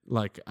it.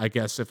 Like I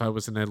guess if I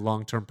was in a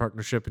long-term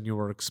partnership and you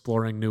were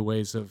exploring new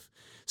ways of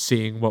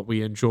seeing what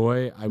we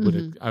enjoy, I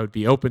would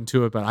be open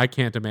to it, but I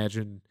can't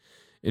imagine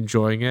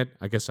enjoying it.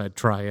 I guess I'd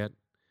try it.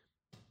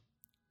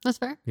 That's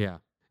fair. Yeah.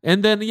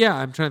 And then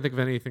I'm trying to think of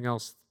anything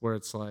else where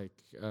it's like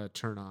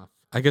turn off.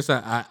 I guess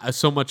I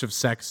so much of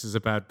sex is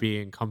about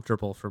being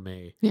comfortable for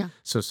me. Yeah.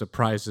 So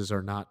surprises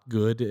are not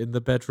good in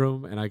the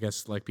bedroom, and I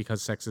guess like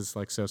because sex is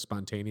like so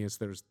spontaneous,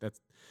 that's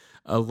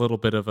a little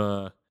bit of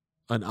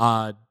an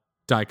odd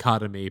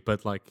dichotomy.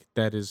 But like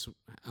that is,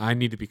 I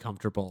need to be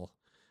comfortable,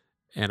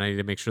 and I need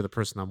to make sure the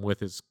person I'm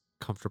with is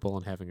comfortable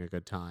and having a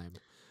good time.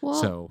 Well,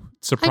 So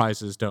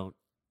surprises don't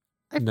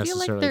I feel like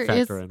necessarily there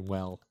factor is in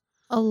well.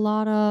 a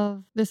lot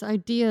of this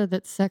idea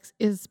that sex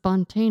is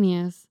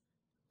spontaneous.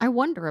 I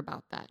wonder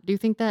about that. Do you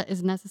think that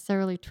is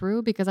necessarily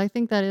true? Because I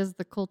think that is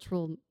the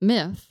cultural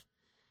myth.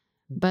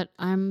 But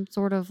I'm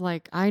sort of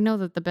like, I know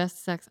that the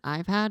best sex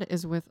I've had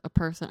is with a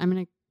person. I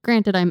mean,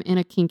 granted, I'm in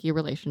a kinky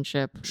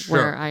relationship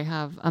where Sure. I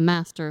have a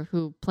master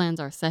who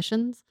plans our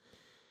sessions.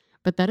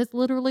 But that is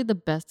literally the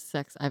best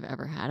sex I've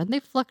ever had. And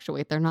they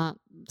fluctuate. They're not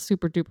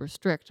super duper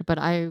strict. But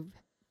I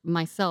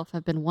myself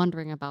have been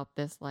wondering about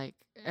this. Like,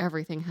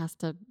 everything has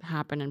to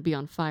happen and be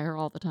on fire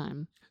all the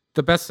time.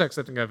 The best sex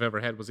I think I've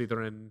ever had was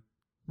either in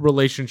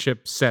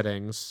relationship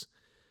settings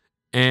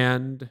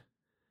and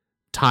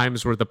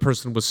times where the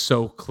person was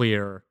so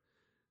clear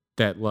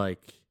that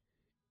like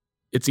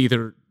it's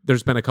either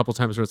there's been a couple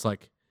times where it's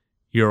like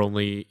you're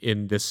only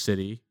in this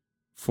city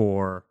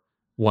for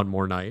one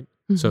more night.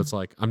 So Mhm. it's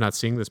like I'm not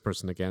seeing this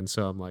person again,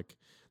 so I'm like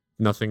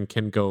nothing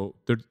can go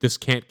this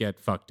can't get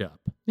fucked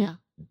up. Yeah.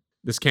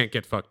 This can't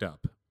get fucked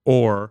up.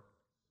 Or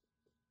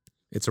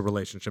it's a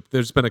relationship.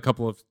 There's been a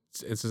couple of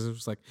instances where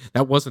it's like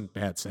that wasn't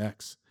bad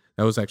sex.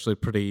 That was actually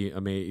pretty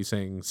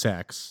amazing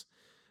sex.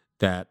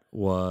 That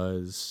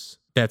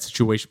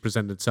situation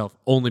presented itself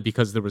only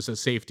because there was a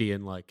safety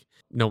in like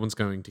no one's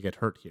going to get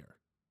hurt here.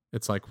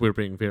 It's like we're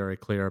being very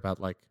clear about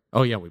like,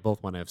 oh yeah, we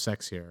both want to have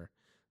sex here.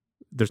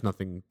 There's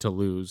nothing to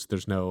lose.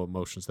 There's no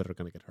emotions that are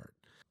going to get hurt.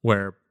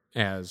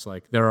 Whereas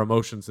like there are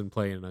emotions in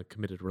play in a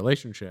committed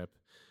relationship,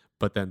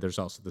 but then there's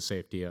also the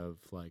safety of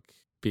like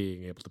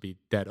being able to be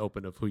that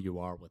open of who you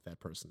are with that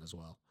person as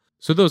well.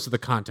 So those are the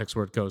contexts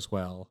where it goes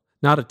well.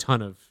 Not a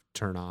ton of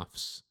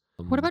turnoffs.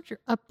 What about your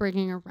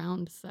upbringing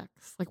around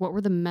sex? Like, what were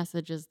the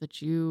messages that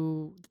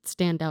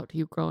stand out to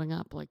you growing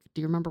up? Like,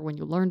 do you remember when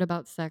you learned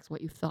about sex,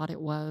 what you thought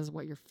it was,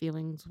 what your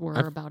feelings were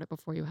about it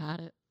before you had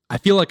it? I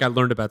feel like I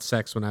learned about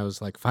sex when I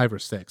was like 5 or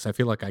 6. I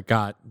feel like I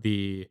got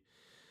the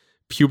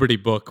puberty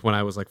book when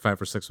I was like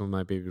 5 or 6 when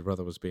my baby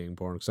brother was being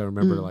born, because I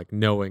remember like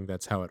knowing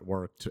that's how it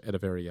worked at a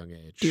very young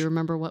age. Do you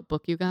remember what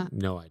book you got?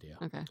 No idea.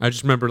 Okay. I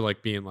just remember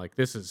like being like,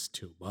 this is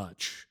too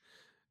much.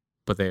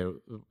 But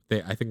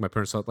I think my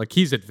parents thought like,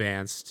 he's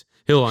advanced,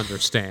 he'll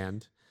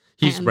understand,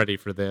 he's ready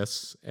for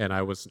this. And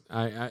I was,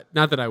 I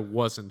not that I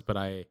wasn't, but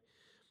I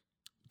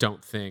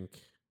don't think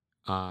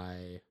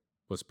I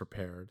was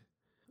prepared.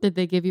 Did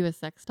they give you a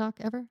sex talk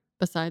ever?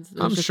 Besides,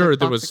 I'm sure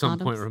there was some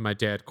point where my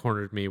dad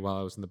cornered me while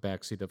I was in the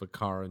backseat of a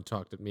car and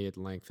talked at me at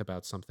length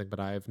about something, but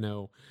I have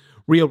no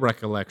real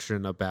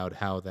recollection about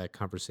how that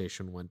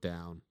conversation went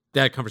down.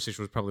 That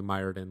conversation was probably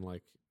mired in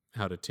like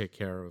how to take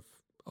care of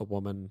a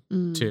woman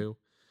too,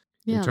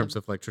 in terms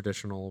of like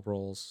traditional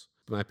roles.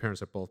 My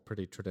parents are both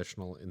pretty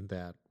traditional in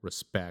that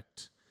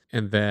respect.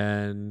 And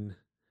then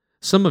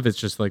some of it's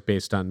just like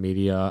based on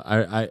media.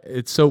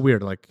 It's so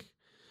weird, like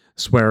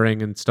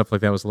swearing and stuff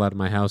like that was allowed in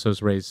my house. I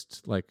was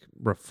raised like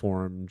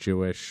Reform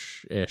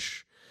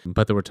Jewish-ish,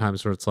 but there were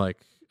times where it's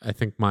like, I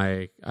think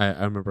I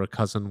remember a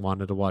cousin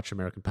wanted to watch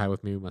American Pie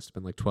with me. We must have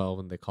been like 12,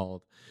 and they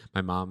called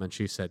my mom and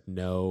she said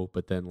no,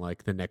 but then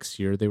like the next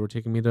year they were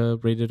taking me to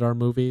rated R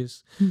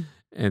movies.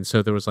 And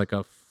so there was like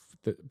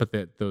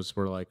those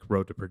were like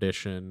Road to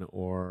Perdition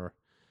or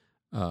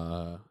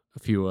a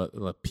few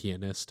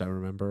Pianist, I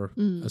remember.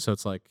 So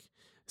it's like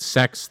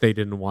sex they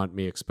didn't want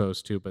me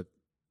exposed to, but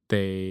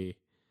they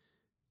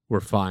were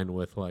fine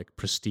with like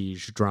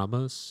prestige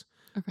dramas.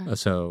 Okay.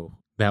 So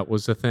that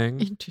was a thing.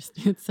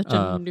 Interesting. It's such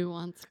a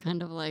nuanced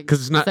kind of like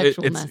because it's not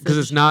because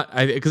it's not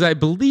because I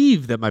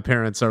believe that my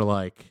parents are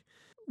like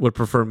would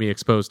prefer me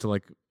exposed to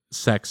like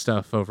sex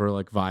stuff over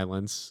like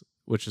violence,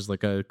 which is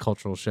like a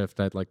cultural shift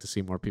I'd like to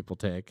see more people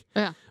take.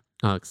 Yeah.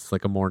 It's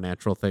like a more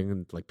natural thing,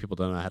 and like people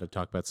don't know how to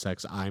talk about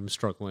sex. I'm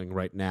struggling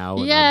right now.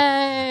 And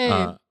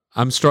Yay!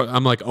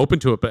 I'm like open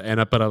to it, but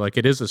I like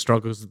it is a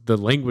struggle because the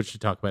language to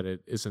talk about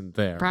it isn't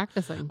there.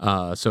 Practicing.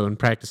 So in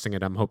practicing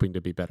it, I'm hoping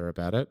to be better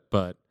about it.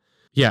 But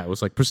yeah, it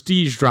was like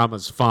prestige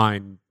dramas,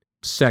 fine.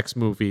 Sex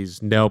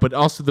movies, no. But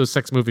also those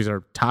sex movies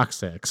are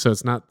toxic, so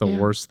it's not the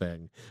worst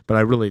thing. But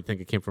I really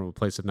think it came from a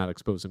place of not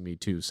exposing me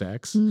to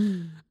sex.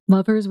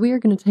 Lovers, we are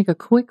going to take a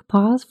quick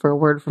pause for a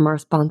word from our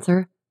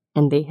sponsor.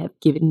 And they have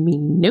given me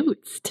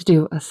notes to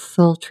do a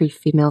sultry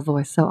female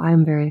voice, so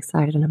I'm very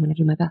excited and I'm going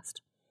to do my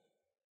best.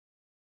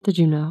 Did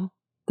you know?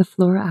 The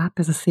Flora app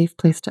is a safe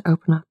place to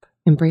open up,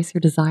 embrace your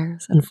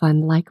desires, and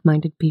find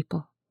like-minded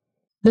people.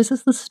 This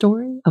is the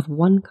story of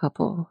one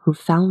couple who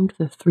found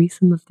the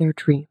threesome of their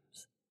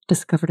dreams,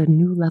 discovered a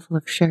new level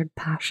of shared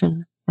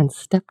passion, and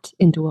stepped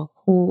into a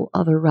whole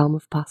other realm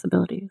of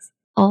possibilities,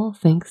 all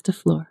thanks to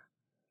Flora.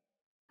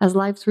 As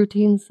life's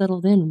routines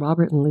settled in,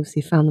 Robert and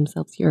Lucy found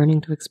themselves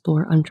yearning to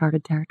explore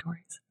uncharted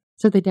territories.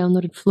 So they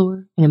downloaded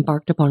Fleur and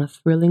embarked upon a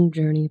thrilling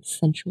journey of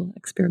sensual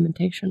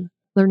experimentation,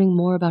 learning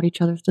more about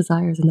each other's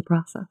desires in the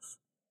process.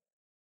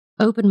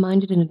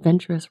 Open-minded and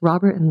adventurous,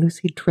 Robert and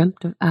Lucy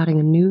dreamt of adding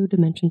a new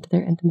dimension to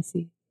their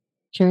intimacy,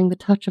 sharing the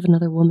touch of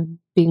another woman,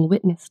 being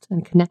witnessed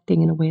and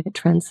connecting in a way that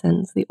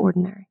transcends the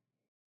ordinary.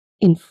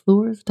 In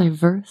Fleur's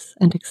diverse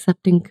and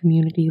accepting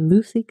community,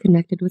 Lucy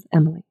connected with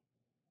Emily,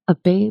 a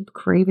babe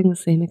craving the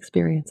same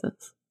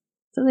experiences.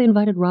 So they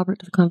invited Robert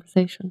to the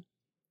conversation.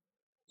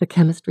 The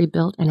chemistry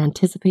built and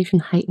anticipation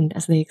heightened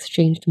as they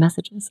exchanged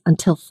messages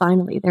until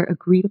finally their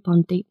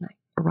agreed-upon date night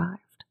arrived.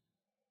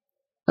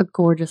 A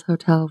gorgeous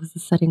hotel was the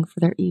setting for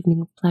their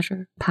evening of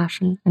pleasure,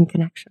 passion, and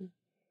connection,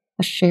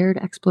 a shared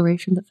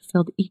exploration that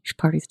fulfilled each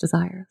party's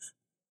desires.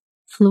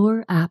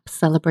 Fleur app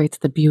celebrates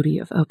the beauty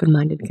of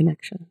open-minded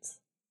connections.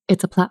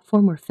 It's a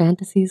platform where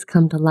fantasies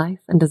come to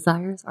life and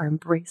desires are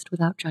embraced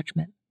without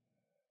judgment.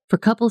 For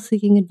couples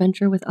seeking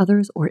adventure with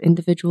others or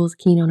individuals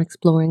keen on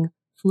exploring,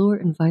 Fleur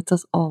invites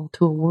us all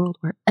to a world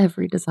where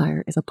every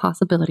desire is a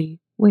possibility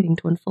waiting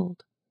to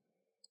unfold.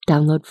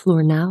 Download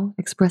Fleur now,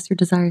 express your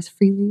desires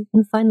freely,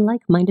 and find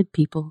like-minded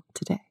people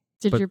today.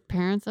 Did your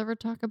parents ever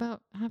talk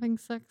about having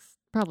sex?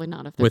 Probably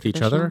not. If they're with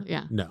each other?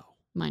 Yeah. No.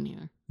 Mine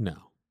either. No.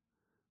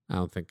 I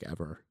don't think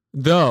ever.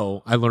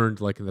 Though I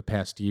learned like in the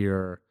past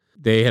year,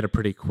 they had a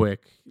pretty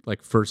quick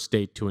like first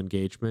date to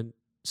engagement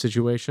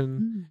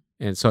situation.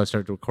 And so I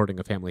started recording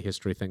a family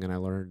history thing, and I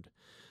learned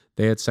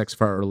they had sex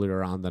far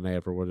earlier on than I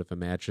ever would have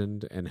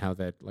imagined, and how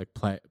that like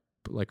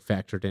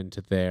factored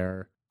into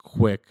their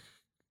quick,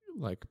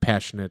 like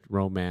passionate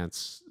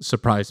romance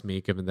surprised me,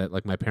 given that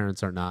like my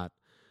parents are not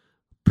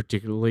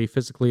particularly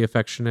physically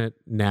affectionate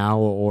now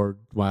or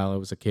while I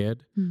was a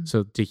kid. Mm.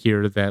 So to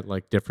hear that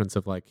like difference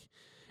of like,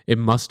 it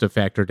must have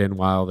factored in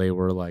while they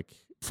were like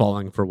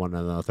falling for one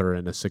another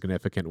in a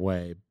significant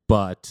way,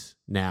 but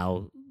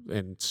now,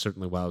 and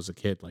certainly while I was a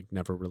kid, like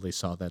never really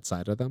saw that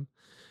side of them,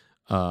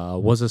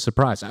 was a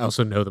surprise. I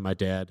also know that my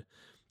dad,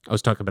 I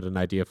was talking about an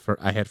idea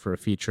I had for a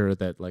feature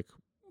that like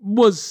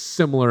was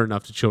similar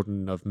enough to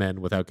Children of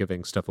Men without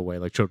giving stuff away.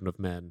 Like Children of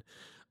Men,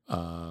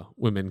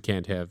 women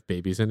can't have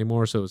babies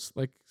anymore. So it's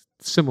like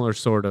similar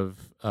sort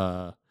of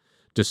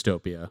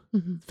dystopia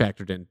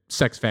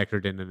sex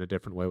factored in a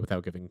different way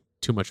without giving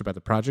too much about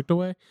the project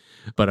away.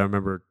 But I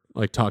remember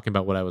like talking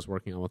about what I was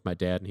working on with my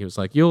dad, and he was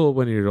like,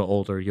 when you're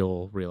older,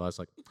 you'll realize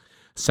like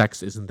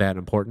sex isn't that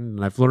important.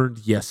 And I've learned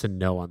yes and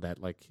no on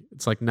that. Like,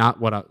 it's like not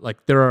what I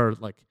like. There are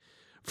like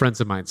friends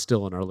of mine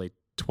still in our late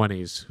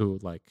 20s who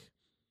like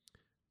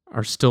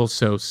are still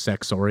so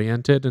sex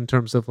oriented in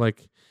terms of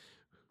like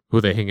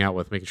who they hang out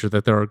with, making sure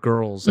that there are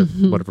girls at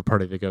whatever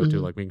party they go to,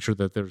 like making sure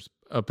that there's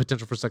a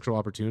potential for sexual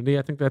opportunity.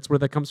 I think that's where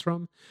that comes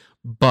from.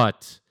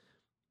 But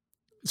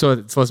so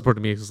it's less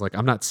important to me because like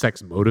I'm not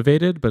sex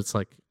motivated, but it's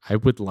like I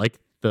would like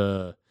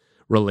the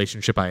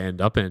relationship I end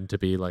up in to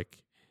be like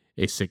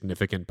a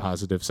significant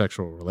positive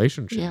sexual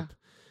relationship. Yeah.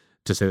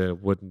 To say that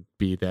it wouldn't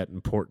be that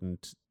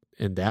important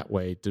in that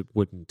way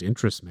wouldn't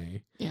interest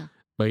me. Yeah.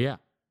 But yeah,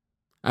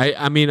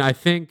 I mean, I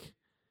think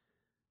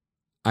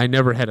I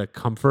never had a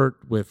comfort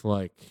with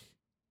like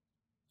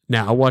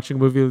now watching a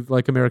movie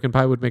like American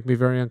Pie would make me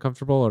very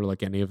uncomfortable, or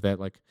like any of that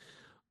like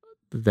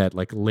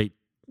late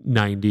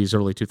 90s,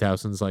 early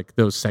 2000s, like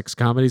those sex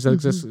comedies that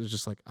exist. It's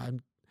just like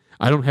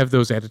I don't have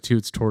those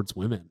attitudes towards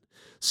women.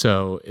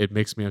 So it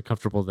makes me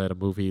uncomfortable that a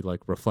movie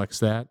like reflects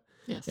that.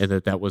 Yes. And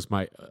that was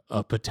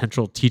a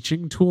potential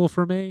teaching tool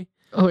for me.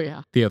 Oh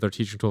yeah. The other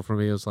teaching tool for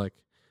me was like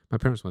my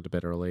parents went to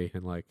bed early,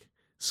 and like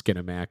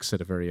Skinamax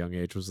at a very young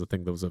age was the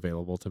thing that was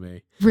available to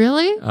me.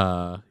 Really?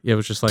 Yeah, it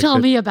was just like Tell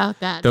me about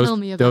that. Those, Tell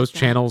me about those that.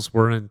 channels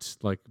weren't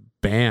like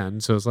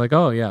banned, so it's like,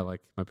 oh yeah,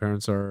 like my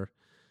parents are.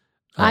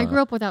 I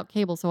grew up without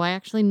cable, so I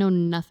actually know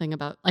nothing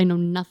about. I know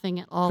nothing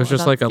at all. There's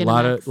just about like a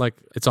lot Skinamax. of like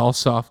it's all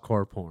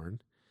softcore porn,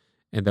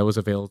 and that was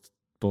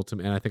available to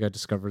me. And I think I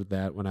discovered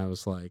that when I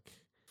was like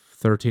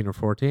 13 or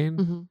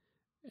 14,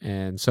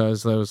 and so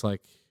as I was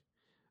like,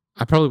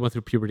 I probably went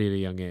through puberty at a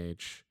young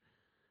age.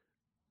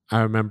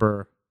 I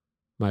remember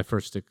my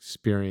first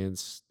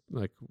experience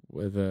like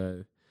with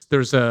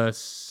there's a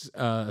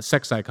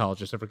sex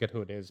psychologist, I forget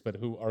who it is, but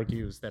who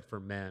argues that for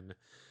men,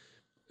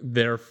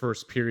 their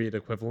first period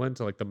equivalent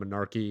to like the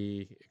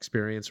menarche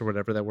experience or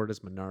whatever that word is,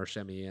 menarche,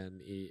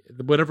 M-E-N-E,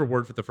 whatever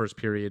word for the first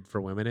period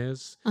for women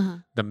is,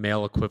 the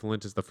male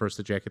equivalent is the first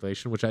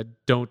ejaculation, which I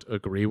don't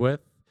agree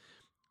with.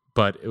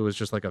 But it was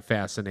just like a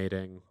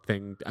fascinating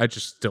thing. I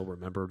just still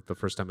remember the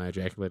first time I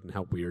ejaculated and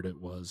how weird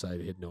it was.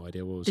 I had no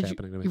idea what was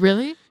happening to me.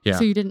 Really? Yeah.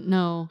 So you didn't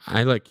know?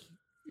 I like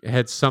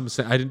had some.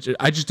 I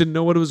just didn't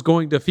know what it was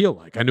going to feel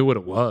like. I knew what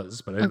it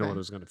was, but I didn't know what it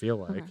was going to feel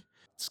like.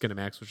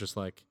 Skinamax was just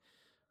like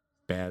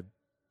bad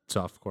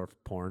softcore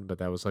porn, but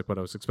that was like what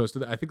I was exposed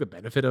to. I think the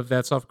benefit of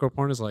that softcore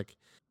porn is like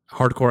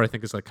hardcore. I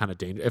think is like kind of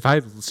dangerous. If I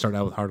started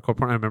out with hardcore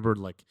porn, I remember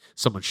like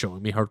someone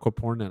showing me hardcore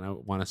porn, and I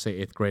want to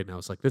say 8th grade, and I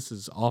was like, this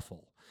is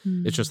awful.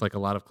 It's just like a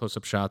lot of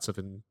close-up shots of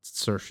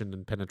insertion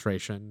and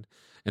penetration,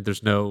 and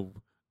there's no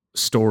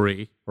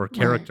story or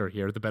character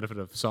here. The benefit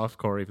of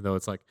softcore, even though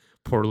it's like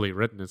poorly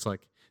written, it's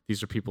like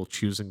these are people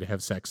choosing to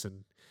have sex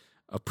in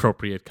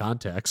appropriate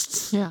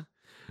contexts. Yeah.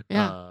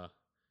 Yeah.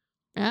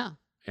 Yeah.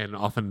 And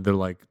often they're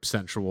like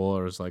sensual,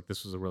 or it's like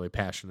this was a really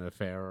passionate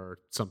affair or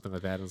something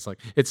like that. And it's like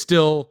it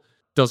still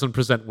doesn't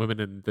present women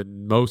in the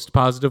most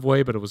positive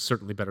way, but it was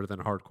certainly better than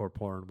hardcore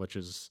porn, which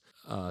is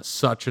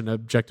such an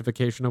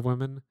objectification of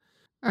women.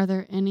 Are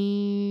there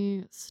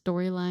any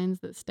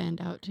storylines that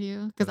stand out to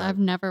you? Because I've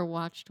never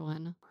watched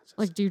one.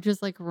 Like, do you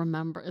just like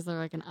remember? Is there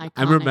like an iconic?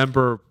 I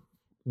remember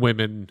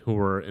women who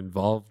were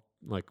involved,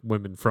 like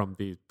women from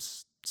the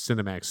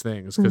Cinemax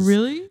things.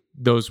 Really?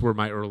 Those were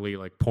my early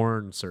like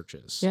porn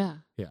searches. Yeah.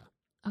 Yeah.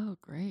 Oh,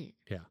 great.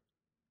 Yeah.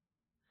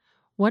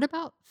 What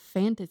about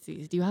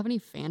fantasies? Do you have any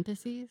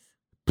fantasies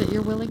that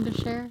you're willing to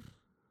share?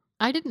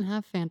 I didn't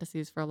have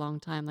fantasies for a long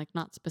time, like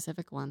not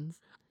specific ones.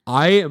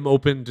 I am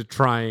open to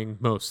trying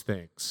most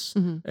things.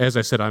 As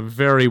I said, I'm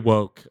very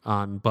woke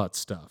on butt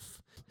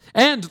stuff.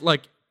 And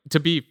like, to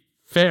be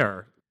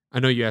fair,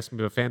 I know you asked me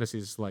about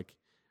fantasies. Like,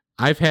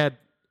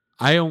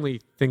 I only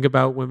think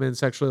about women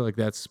sexually. Like,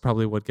 that's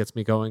probably what gets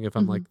me going. If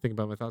I'm like thinking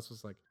about my thoughts,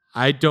 it's like,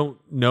 I don't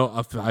know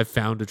if I've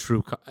found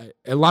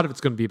a lot of it's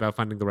going to be about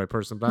finding the right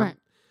person, but I'm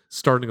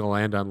starting to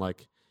land on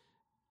like,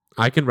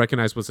 I can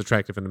recognize what's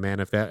attractive in a man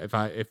if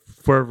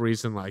for a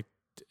reason, like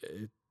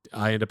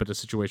I end up in a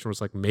situation where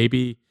it's like,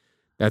 maybe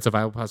that's a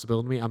viable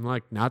possibility to me. I'm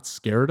like not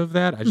scared of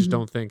that. I just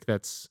don't think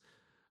that's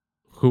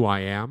who I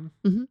am.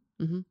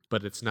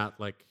 But it's not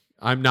like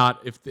I'm not,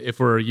 if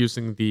we're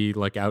using the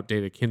like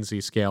outdated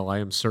Kinsey scale, I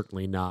am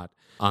certainly not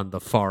on the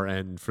far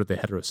end for the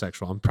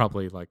heterosexual. I'm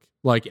probably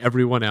like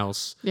everyone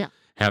else, Yeah.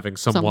 having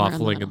some Somewhere in the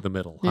waffling in the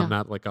middle. Yeah. I'm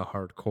not like a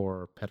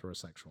hardcore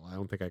heterosexual. I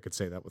don't think I could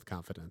say that with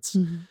confidence.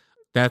 Mhm.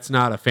 That's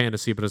not a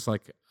fantasy, but it's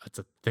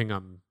a thing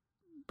I'm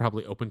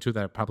probably open to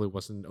that I probably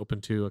wasn't open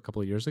to a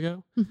couple of years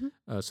ago.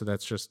 Mhm. So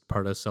that's just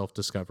part of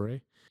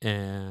self-discovery.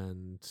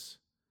 And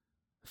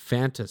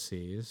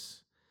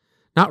fantasies,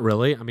 not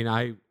really. I mean,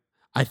 I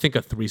think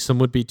a threesome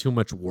would be too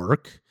much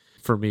work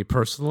for me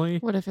personally.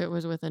 What if it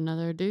was with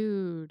another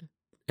dude?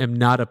 Am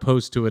not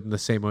opposed to it in the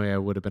same way I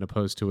would have been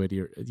opposed to it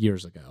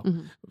years ago.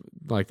 Mhm.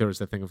 Like there was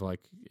that thing of like,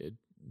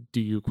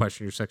 do you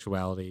question your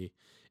sexuality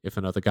if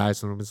another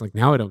guy's in the room? It's like,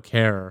 now I don't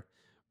care,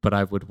 but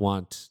I would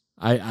want,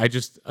 I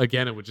just,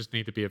 again, it would just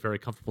need to be a very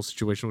comfortable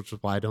situation, which is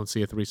why I don't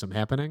see a threesome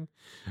happening.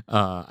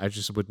 I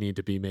just would need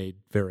to be made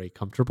very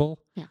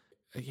comfortable. Yeah.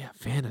 Yeah,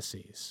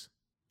 fantasies.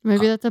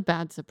 Maybe that's a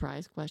bad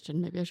surprise question.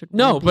 Maybe I should.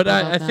 No, warn but people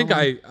about I that think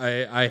one.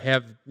 I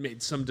have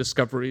made some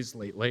discoveries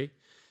lately.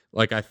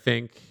 Like I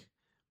think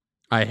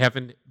I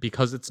haven't,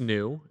 because it's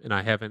new and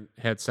I haven't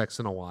had sex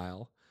in a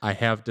while, I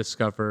have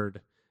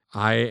discovered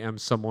I am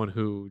someone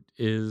who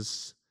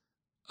is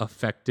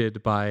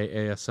affected by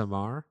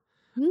ASMR.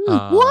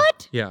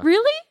 What? Yeah.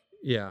 Really?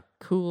 Yeah.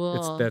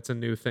 Cool. That's a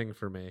new thing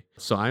for me.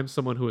 So I'm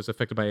someone who is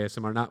affected by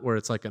ASMR, not where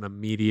it's like an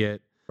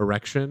immediate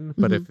erection,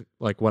 but if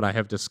like what I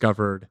have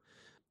discovered,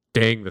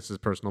 dang, this is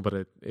personal,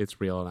 but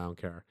it's real and I don't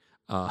care.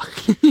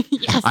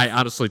 Yes. I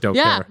honestly don't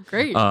Yeah, care.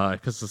 great.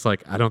 Because it's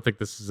like, I don't think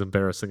this is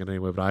embarrassing in any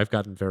way, but I've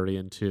gotten very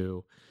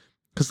into,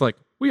 because like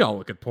we all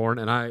look at porn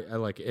and I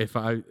like, if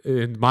I,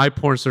 in my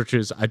porn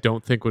searches, I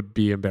don't think would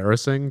be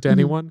embarrassing to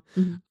anyone,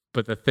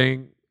 but the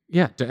thing,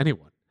 yeah, to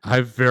anyone.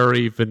 I'm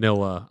very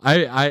vanilla.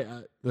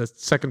 The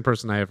second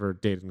person I ever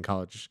dated in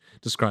college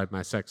described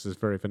my sex as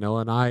very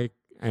vanilla, and I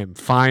am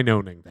fine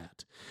owning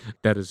that.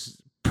 That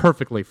is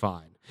perfectly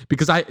fine.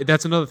 Because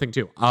that's another thing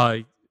too.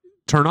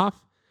 Turn off.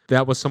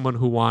 That was someone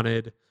who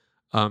wanted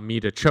me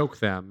to choke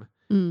them,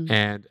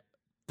 and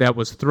that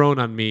was thrown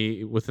on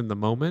me within the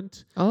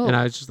moment. Oh. And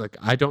I was just like,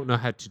 I don't know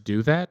how to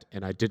do that,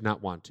 and I did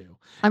not want to.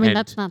 I mean, And-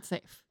 that's not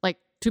safe. Like,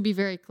 to be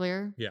very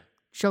clear, Yeah.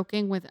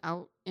 choking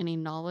without any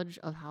knowledge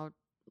of how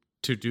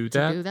To do to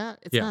that, do that,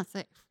 it's Yeah. not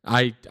safe.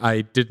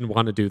 I didn't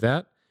want to do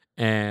that,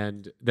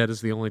 and that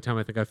is the only time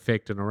I think I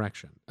faked an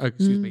erection.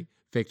 Excuse me,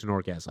 faked an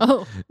orgasm.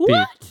 Oh,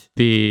 what?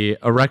 The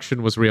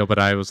erection was real, but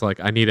I was like,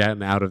 I need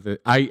out of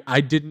it.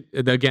 I didn't,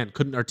 again,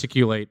 couldn't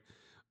articulate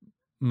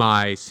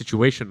my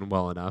situation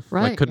well enough.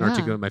 Right, Like, couldn't yeah.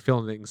 articulate my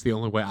feelings. The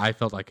only way I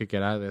felt I could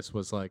get out of this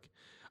was like,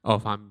 oh,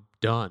 if I'm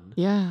done,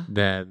 Yeah.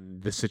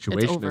 then the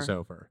situation is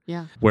over.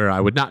 Yeah. Where I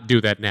would not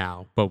do that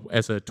now, but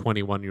as a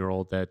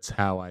 21-year-old, that's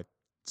how I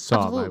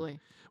saw Absolutely. my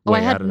Oh, I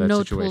way had out of that no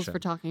situation. tools for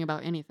talking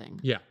about anything.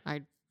 Yeah,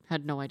 I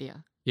had no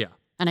idea. yeah,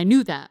 And I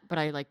knew that, but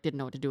I like didn't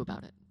know what to do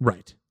about it,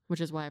 right. which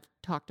is why I've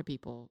talked to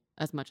people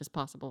as much as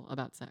possible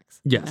about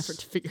sex. Yes. In an effort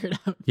to figure it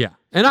out. Yeah.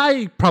 And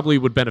I probably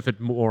would benefit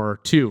more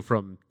too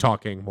from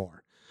talking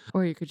more.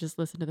 Or you could just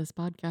listen to this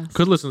podcast.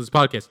 Could listen to this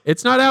podcast.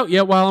 It's not out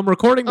yet while I'm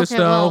recording this, Okay,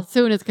 though. well,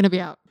 soon it's going to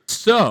be out.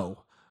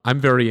 So I'm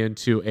very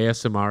into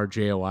ASMR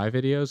JOI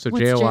videos. So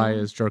What's JOI JOI?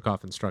 is jerk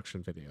off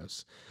instruction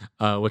videos,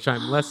 which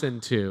I'm less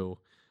into.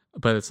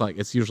 But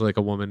it's usually like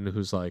a woman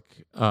who's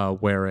like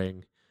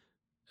wearing,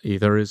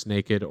 either is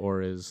naked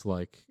or is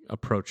like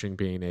approaching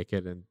being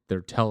naked, and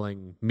they're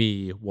telling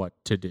me what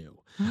to do.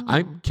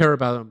 I Oh. care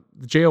about them.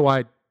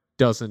 JOI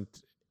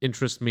doesn't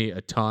interest me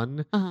a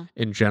ton Uh-huh.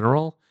 in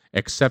general,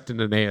 except in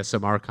an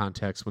ASMR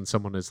context when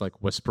someone is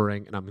like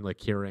whispering and I'm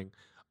like hearing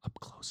up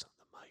close on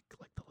the mic,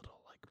 like the little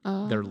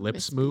like their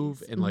lips wispies.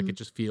 move, and like Mhm. it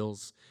just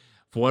feels,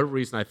 for whatever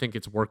reason, I think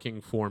it's working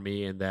for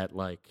me, and that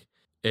like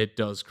it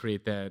does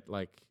create that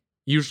like,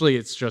 usually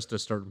it's just a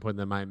starting point,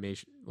 then my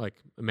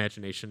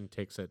imagination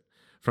takes it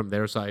from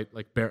their side.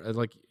 Like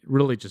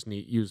really just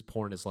use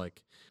porn as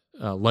like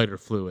lighter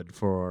fluid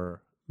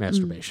for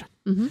masturbation.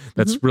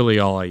 That's really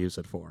all I use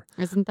it for.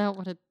 Isn't that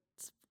what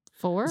it's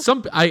for?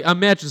 I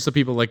imagine some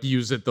people like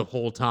use it the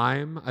whole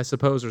time, I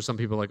suppose, or some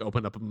people like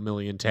open up a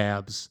million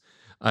tabs.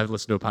 I've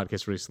listened to a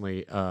podcast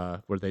recently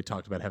where they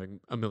talked about having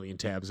a million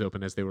tabs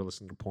open as they were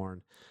listening to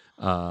porn.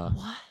 What?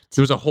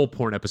 There was a whole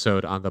porn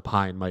episode on the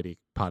Pie and Mighty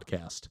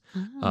podcast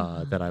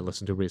Ah. that I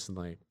listened to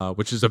recently,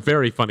 which is a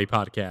very funny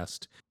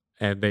podcast.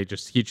 And he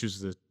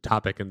chooses a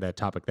topic, and that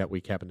topic that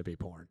week happened to be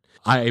porn.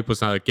 I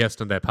was not a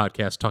guest on that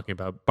podcast talking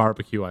about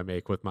barbecue I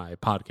make with my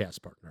podcast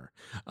partner.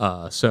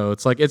 So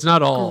it's like, it's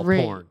not all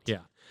Great. porn.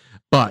 Yeah.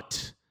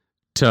 But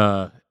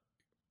to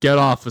get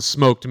off of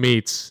smoked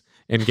meats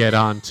and get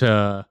on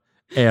to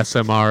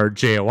ASMR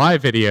JOI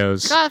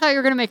videos. God, I thought you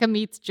were going to make a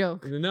meats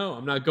joke. No,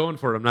 I'm not going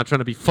for it. I'm not trying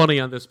to be funny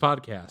on this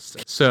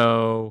podcast.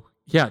 So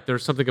yeah,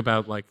 there's something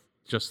about like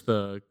just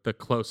the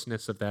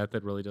closeness of that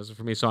really does it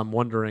for me. So I'm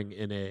wondering,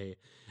 in a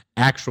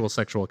actual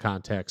sexual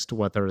context,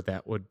 whether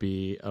that would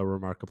be a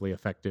remarkably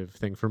effective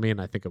thing for me, and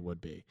I think it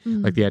would be.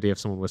 Like the idea of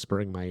someone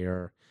whispering in my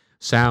ear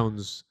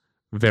sounds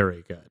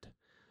very good.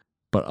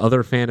 But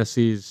other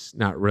fantasies,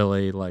 not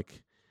really.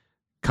 Like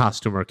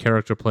costume or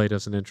character play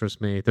doesn't interest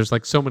me. There's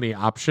like so many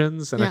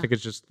options, and I Yeah. think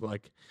it's just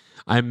like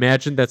I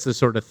imagine that's the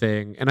sort of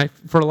thing. And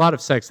for a lot of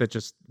sex, that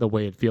just the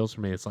way it feels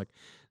for me, it's like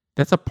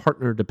that's a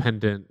partner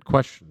dependent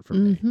question for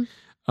me.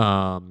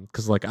 Mhm.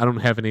 Because like I don't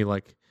have any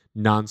like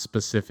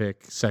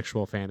non-specific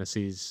sexual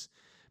fantasies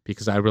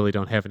because I really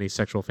don't have any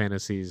sexual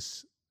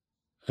fantasies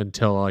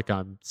until like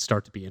I'm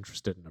start to be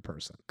interested in a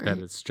person. That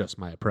Great. is just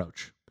my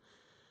approach.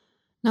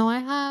 Now I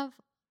have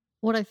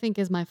what I think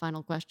is my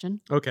final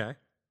question, Okay.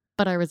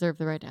 but I reserve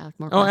the right to ask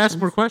more Oh, questions. ask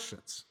more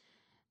questions.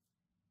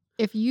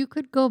 If you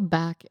could go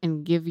back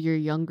and give your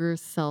younger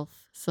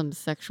self some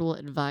sexual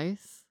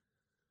advice,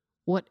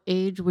 what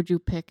age would you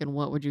pick and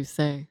what would you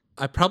say?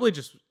 I probably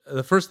just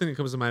the first thing that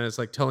comes to mind is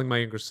like telling my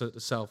younger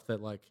self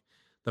that like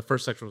the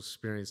first sexual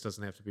experience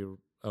doesn't have to be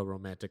a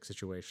romantic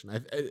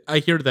situation. I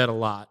hear that a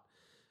lot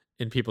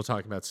in people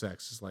talking about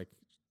sex. It's like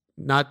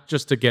not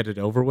just to get it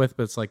over with,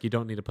 but it's like you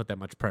don't need to put that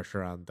much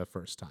pressure on the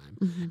first time.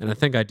 Mhm. And I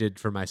think I did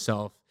for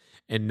myself,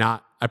 and I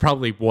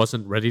probably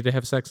wasn't ready to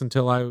have sex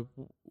until I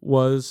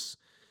was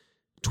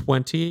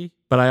 20,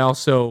 but I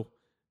also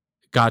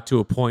got to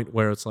a point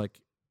where it's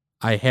like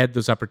I had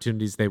those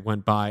opportunities, they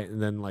went by,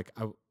 and then like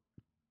I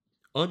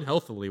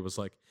unhealthily was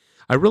like,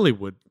 I really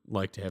would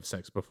like to have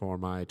sex before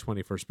my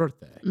 21st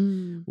birthday,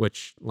 Mm.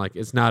 which like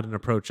is not an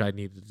approach I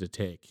needed to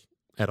take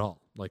at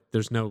all. Like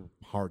there's no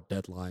hard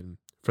deadline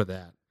for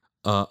that.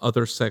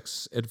 Other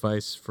sex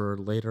advice for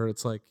later,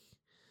 it's like,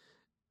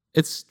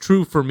 it's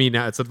true for me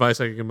now. It's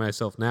advice I can give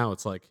myself now.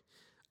 It's like,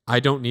 I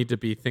don't need to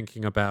be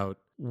thinking about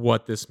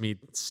what this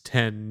means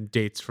 10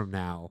 dates from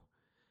now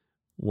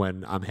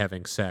when I'm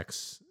having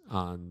sex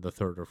on the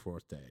third or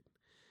fourth date.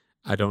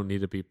 I don't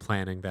need to be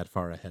planning that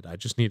far ahead. I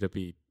just need to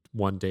be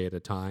one day at a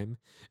time.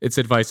 It's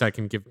advice I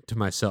can give to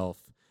myself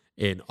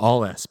in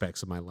all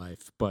aspects of my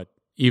life. But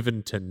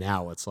even to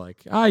now, it's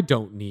like, I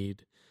don't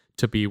need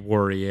to be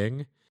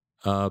worrying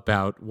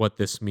about what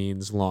this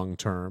means long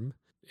term.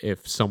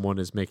 If someone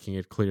is making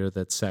it clear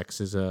that sex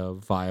is a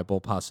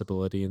viable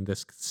possibility in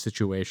this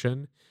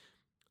situation,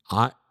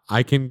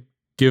 I can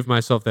give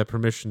myself that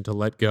permission to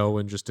let go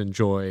and just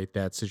enjoy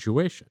that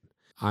situation.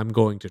 I'm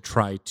going to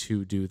try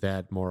to do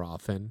that more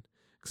often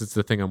because it's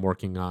the thing I'm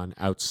working on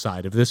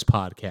outside of this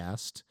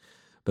podcast.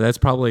 But that's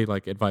probably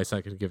like advice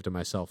I can give to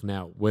myself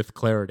now with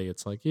clarity.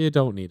 It's like, you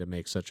don't need to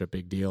make such a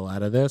big deal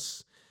out of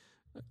this.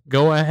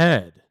 Go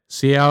ahead,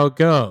 see how it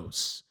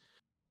goes.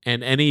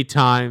 And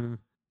anytime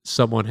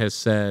someone has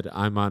said,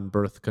 I'm on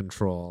birth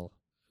control,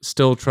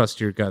 still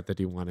trust your gut that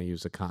you want to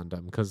use a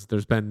condom because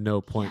there's been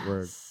no point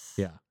where,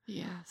 yeah.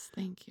 Yes,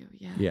 thank you.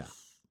 Yes. Yeah.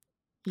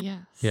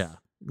 Yes. Yeah.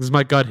 Because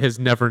my gut has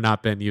never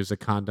not been use a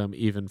condom,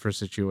 even for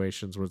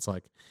situations where it's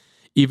like,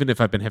 even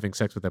if I've been having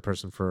sex with that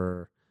person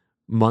for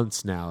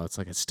months now, it's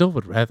like I still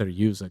would rather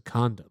use a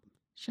condom.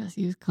 Just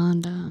use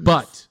condoms.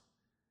 But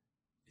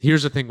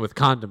here's the thing with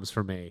condoms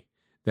for me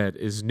that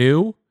is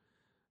new,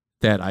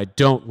 that I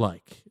don't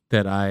like,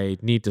 that I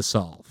need to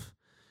solve.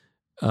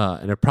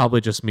 And it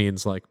probably just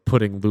means like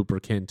putting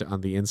lubricant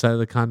on the inside of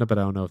the condom, but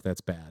I don't know if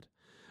that's bad.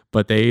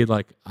 But they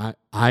like,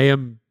 I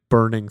am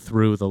burning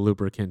through the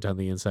lubricant on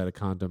the inside of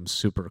condoms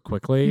super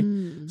quickly.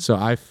 Mm. So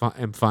I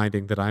am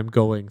finding that I'm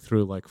going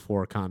through like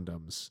 4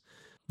 condoms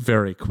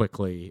very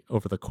quickly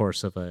over the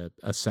course of a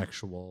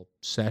sexual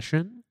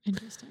session.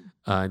 Interesting.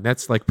 And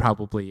that's like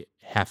probably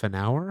half an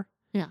hour.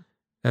 Yeah.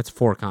 That's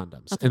 4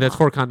 condoms. That's and a that's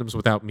lot. 4 condoms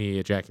without me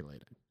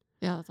ejaculating.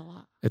 Yeah, that's a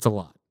lot. It's a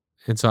lot.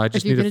 And so I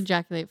just If you need could to...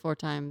 ejaculate 4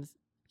 times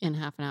in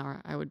half an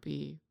hour, I would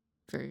be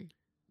very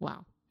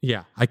wow.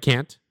 Yeah, I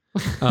can't.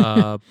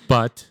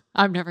 But...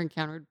 I've never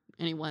encountered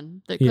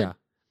anyone that could. Yeah,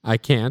 I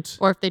can't.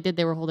 Or if they did,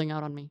 they were holding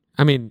out on me.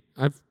 I mean,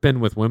 I've been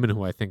with women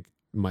who I think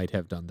might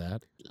have done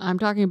that. I'm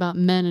talking about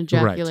men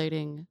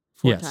ejaculating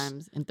 4 Yes.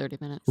 times in 30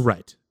 minutes.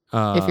 Right.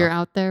 If you're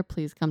out there,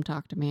 please come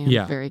talk to me.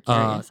 I'm very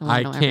curious. I I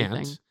want to know can't.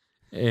 everything.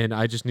 And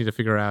I just need to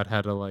figure out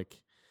how to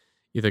like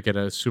either get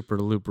a super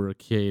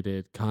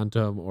lubricated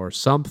condom or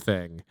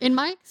something. In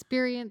my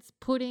experience,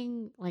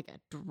 putting like a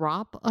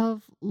drop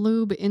of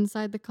lube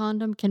inside the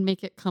condom can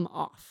make it come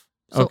off.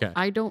 So Okay.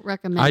 I don't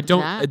recommend I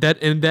don't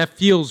that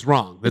feels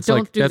wrong. That's Don't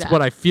like do that's that.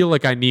 what I feel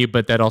like I need,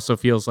 but that also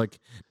feels like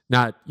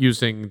not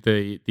using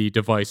the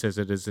device as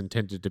it is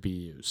intended to be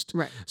used.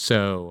 Right.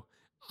 So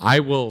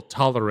I will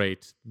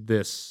tolerate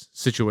this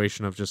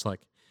situation of just like,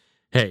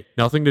 hey,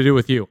 nothing to do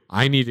with you.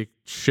 I need to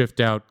shift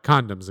out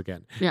condoms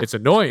again. Yeah. It's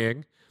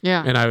annoying.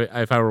 Yeah. And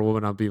if I were a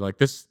woman, I'd be like,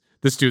 this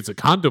dude's a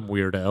condom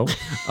weirdo.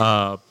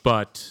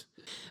 But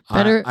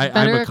better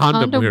I'm a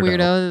condom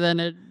weirdo than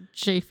a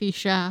chafy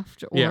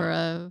shaft or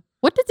Yeah. a...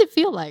 What does it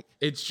feel like?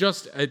 It's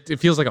just it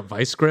feels like a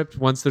vice grip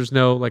once there's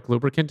no like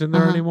lubricant in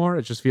there Uh-huh. anymore.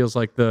 It just feels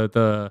like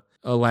the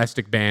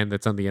elastic band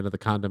that's on the end of the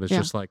condom is Yeah.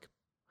 just like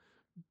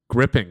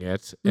gripping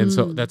it, and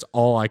so Mm. that's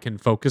all I can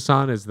focus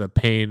on is the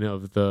pain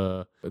of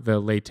the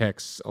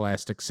latex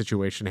elastic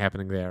situation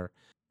happening there,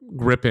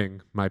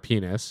 gripping my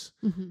penis,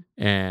 Mm-hmm.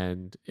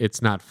 and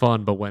it's not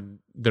fun. But when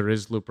there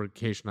is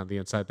lubrication on the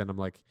inside, then I'm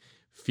like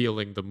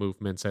feeling the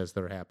movements as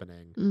they're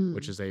happening,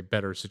 which Mm. is a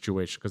better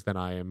situation because then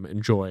I am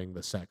enjoying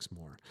the sex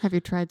more. Have you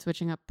tried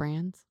switching up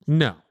brands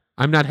No,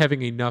 I'm not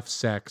having enough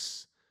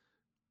sex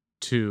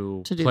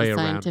to to do play the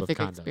around with scientific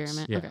condoms.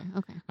 experiment? Yeah.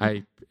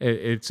 Okay.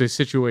 It's a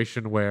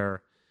situation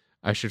where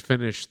I should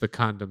finish the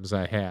condoms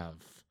I have.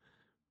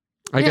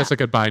 I Yeah. guess I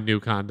could buy new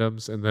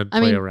condoms and then I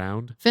play mean,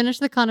 around. Finish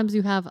the condoms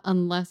you have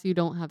unless you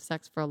don't have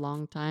sex for a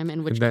long time,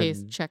 in which then-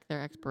 case check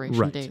their expiration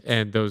Right. dates.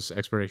 And those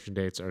expiration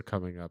dates are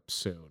coming up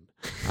soon.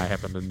 I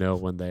happen to know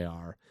when they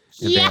are.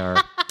 And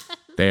Yeah.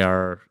 they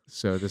are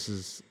so this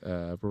is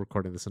we're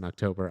recording this in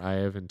October. I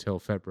have until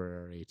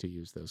February to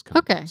use those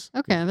condoms.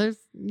 Okay.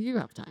 You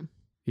have time.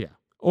 Yeah.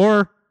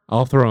 Or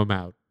I'll throw them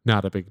out.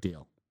 Not a big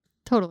deal.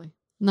 Totally.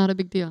 Not a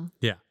big deal.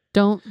 Yeah.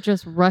 Don't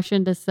just rush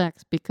into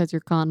sex because your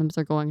condoms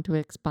are going to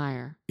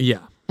expire.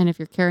 Yeah. And if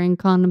you're carrying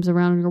condoms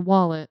around in your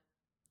wallet,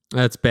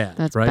 That's bad,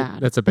 That's right? bad.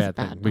 That's a That's bad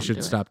bad. thing. We Don't should do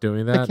it. stop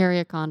doing to that. carry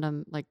a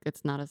condom, like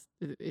it's not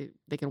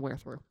they can wear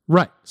through.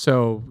 Right.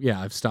 So, yeah,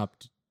 I've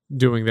stopped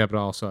doing that, but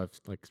also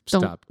I've Don't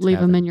stopped leave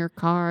them having- in your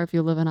car if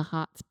you live in a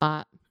hot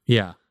spot.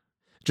 Yeah.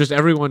 Just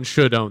everyone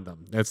should own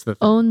them. That's the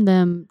thing. Own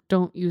them.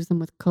 Don't use them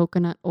with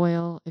coconut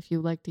oil. If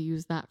you like to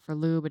use that for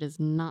lube, it is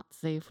not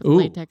safe with Ooh.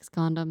 latex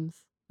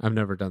condoms. I've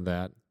never done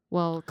that.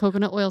 Well,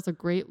 coconut oil is a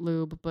great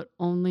lube, but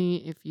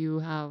only if you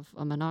have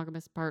a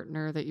monogamous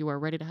partner that you are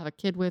ready to have a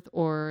kid with,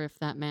 or if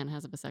that man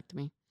has a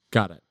vasectomy.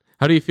 Got it.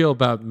 How do you feel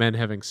about men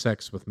having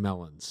sex with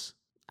melons?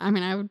 I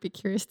mean, I would be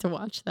curious to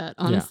watch that,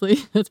 honestly.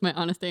 That's my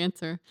honest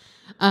answer.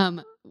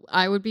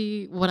 I would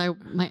be,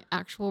 my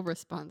actual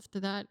response to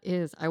that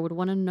is I would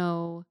want to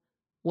know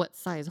what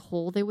size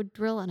hole they would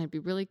drill. And I'd be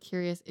really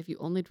curious if you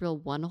only drill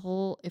one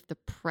hole, if the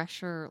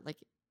pressure, like,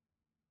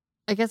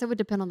 I guess it would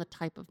depend on the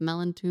type of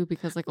melon too,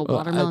 because like a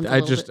watermelon.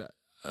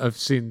 I've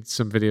seen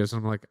some videos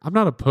and I'm like, I'm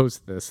not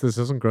opposed to this. This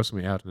doesn't gross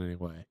me out in any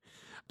way.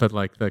 But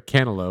like the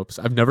cantaloupes,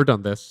 I've never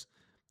done this.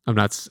 I'm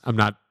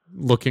not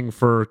looking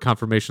for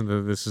confirmation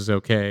that this is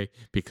okay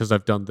because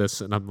I've done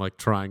this and I'm like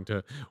trying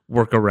to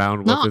work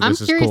around whether I'm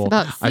this is curious cool.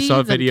 about I saw a seeds,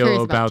 I'm video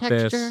curious about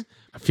this. texture.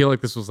 I feel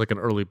like this was like an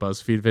early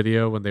BuzzFeed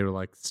video when they were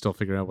like still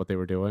figuring out what they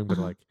were doing, but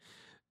like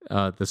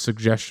the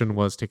suggestion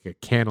was take a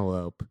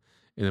cantaloupe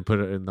and then put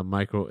it in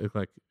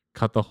the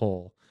cut the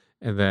hole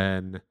and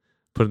then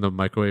put it in the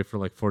microwave for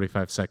like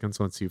 45 seconds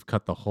once you've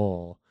cut the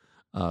hole.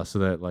 So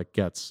that it like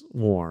gets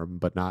warm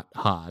but not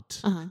hot,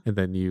 and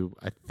then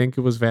I think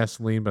it was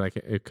Vaseline, but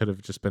it could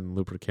have just been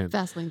lubricant.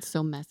 Vaseline's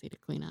so messy to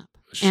clean up,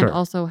 Sure. and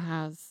also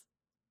has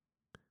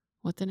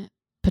what's in it?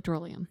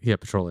 Petroleum. Yeah,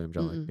 petroleum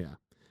jelly. Yeah,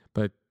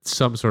 but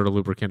some sort of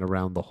lubricant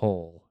around the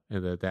hole,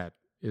 and that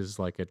is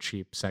like a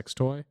cheap sex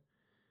toy.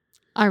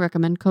 I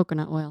recommend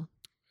coconut oil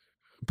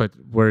But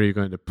where are you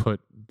going to put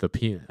the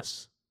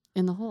penis?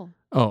 in the hole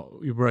Oh,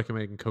 you're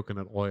recommending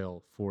coconut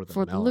oil for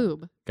the melon.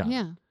 lube. Got it.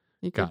 Yeah,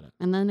 you Got could- it.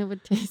 And then it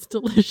would taste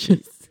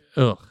delicious.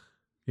 Ugh.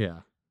 Yeah.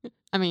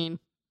 I mean,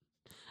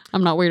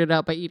 I'm not weirded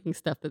out by eating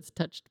stuff that's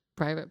touched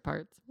private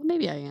parts. Well,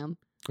 maybe I am.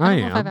 I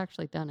don't know if I've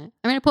actually done it.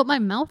 I mean, I put my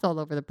mouth all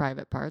over the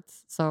private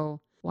parts,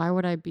 so why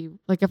would I be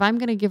like if I'm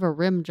going to give a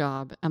rim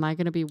job? Am I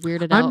going to be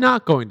weirded out? I'm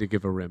not going to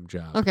give a rim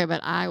job. Okay,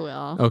 but I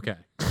will. Okay.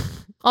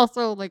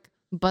 Also, like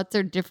butts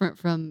are different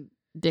from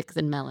dicks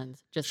and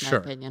melons. Just Sure.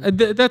 my opinion.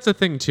 That's a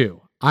thing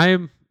too.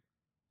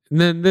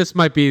 Then this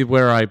might be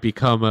where I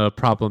become a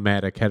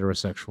problematic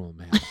heterosexual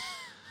man.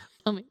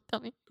 Tell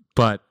me.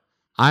 But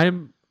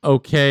I'm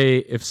okay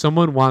if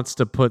someone wants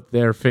to put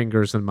their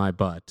fingers in my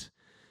butt.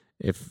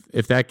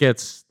 If that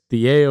gets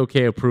the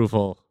A-OK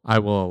approval, I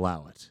will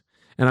allow it.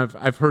 And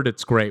I've heard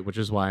it's great, which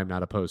is why I'm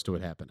not opposed to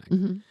it happening.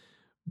 Mm-hmm.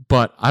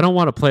 But I don't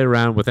want to play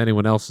around with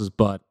anyone else's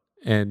butt,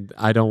 and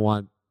I don't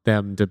want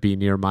them to be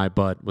near my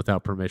butt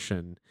without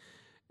permission.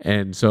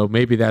 And so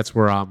maybe that's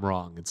where I'm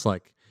wrong. It's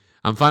like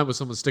I'm fine with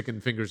someone sticking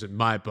fingers in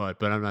my butt,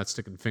 but I'm not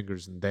sticking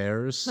fingers in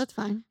theirs. That's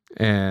fine.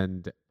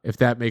 And if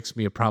that makes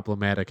me a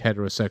problematic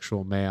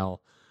heterosexual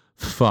male,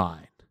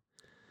 fine.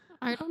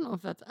 I don't know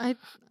if that's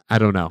I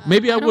don't know.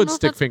 Maybe I don't would know if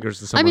stick that's-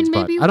 fingers in I someone's mean,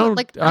 butt. maybe you I would. don't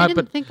Like, I didn't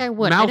but think I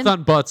would. Mouth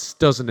on butts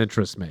doesn't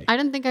interest me. I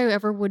didn't think I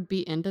ever would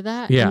be into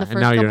that. Yeah, in the and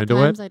first now you're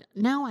couple into times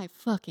now I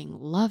fucking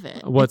love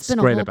it. What's it's been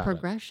great a whole about it?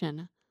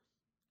 progression.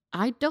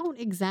 I don't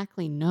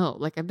exactly know.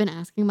 Like I've been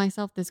asking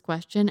myself this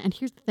question, and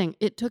here's the thing: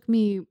 it took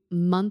me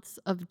months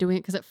of doing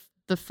it because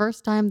the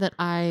first time that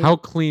How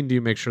clean do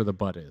you make sure the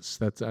butt is?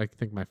 That's I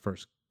think my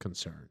first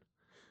concern.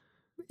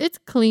 it's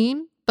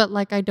clean, but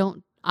like I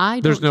don't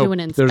There's do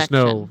an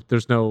inspection.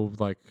 there's no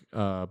like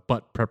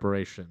butt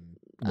preparation.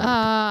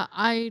 wipe.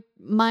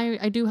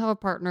 I do have a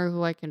partner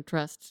who I can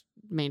trust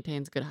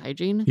maintains good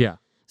hygiene. Yeah.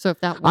 So if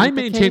that I weren't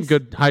the maintain case,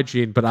 good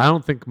hygiene, but I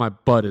don't think my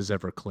butt is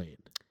ever clean.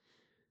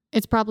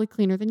 it's probably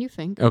cleaner than you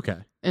think, Okay.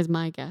 is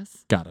my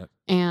guess. Got it.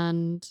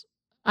 And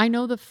I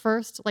know the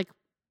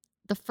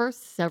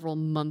first several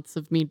months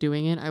of me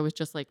doing it, I was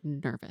just like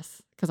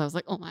nervous because I was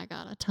like, oh my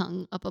God, a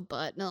tongue up a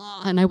butt.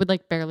 Ugh, and I would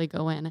like barely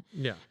go in.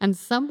 Yeah. And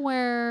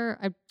somewhere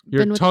I've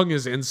Your been with, tongue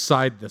is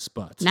inside this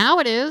butt. now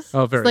it is.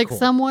 Oh, very it's like cool.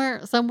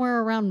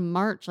 somewhere around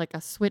March, like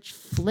a switch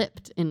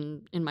flipped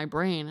in my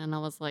brain. And I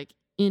was like,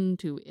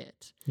 into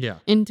it, Yeah.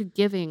 into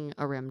giving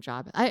a rim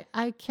job.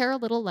 I care a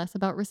little less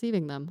about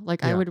receiving them.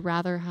 Like, I Yeah. would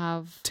rather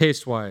have...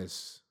 Taste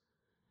wise.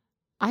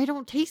 I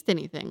don't taste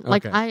anything.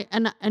 Like, Okay.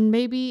 and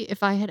maybe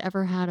if I had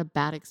ever had a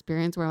bad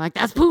experience where I'm like,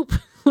 that's poop,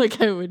 like,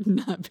 I would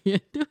not be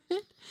into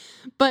it.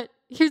 But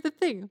here's the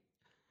thing.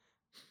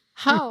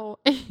 How,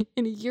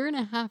 in a year and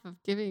a half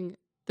of giving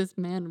this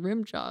man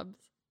rim jobs,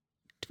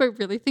 do I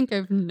really think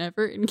I've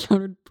never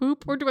encountered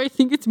poop, or do I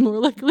think it's more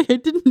likely I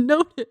didn't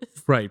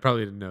notice? Right. You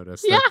probably didn't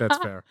notice. Yeah. That's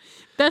fair.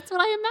 That's what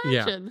I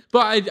imagine. Yeah.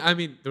 But I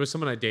mean, there was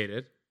someone I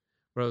dated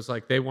where I was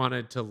like, they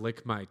wanted to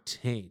lick my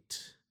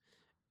taint.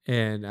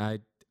 And I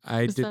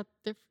Is did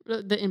that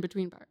the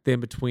in-between part? the in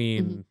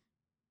between,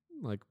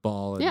 like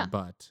ball and Yeah.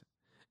 butt.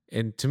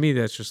 And to me,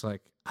 that's just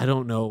like, I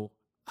don't know.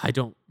 I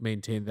don't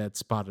maintain that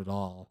spot at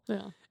all.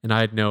 Yeah. And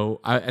I had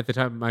at the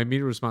time, my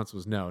immediate response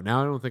was no.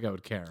 Now I don't think I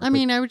would care. I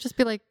mean, I would just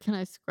be like, can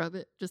I scrub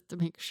it just to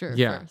make sure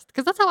Yeah. first?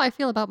 Because that's how I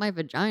feel about my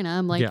vagina.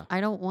 I'm like, Yeah.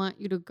 I don't want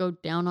you to go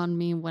down on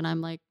me when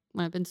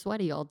I've been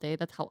sweaty all day.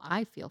 That's how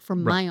I feel for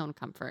Right. my own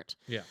comfort.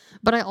 Yeah.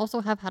 But I also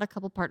have had a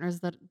couple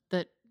partners that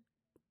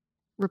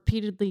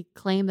repeatedly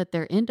claim that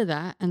they're into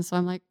that. And so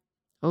I'm like,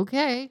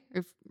 okay,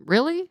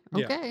 really?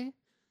 Yeah. Okay.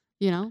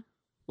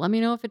 Let me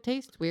know if it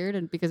tastes weird,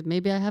 and because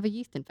maybe I have a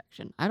yeast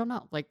infection. I don't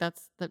know. Like,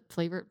 that's the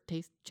flavor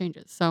taste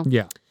changes. So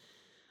Yeah.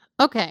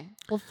 okay.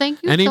 Well,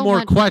 thank you Any so more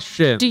much.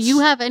 questions? Do you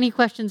have any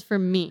questions for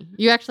me?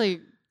 You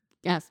actually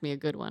asked me a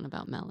good one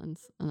about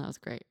melons, and that was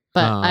great.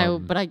 But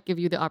I give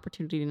you the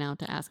opportunity now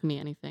to ask me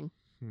anything.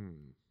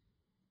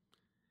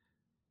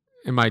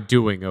 Am I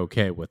doing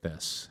okay with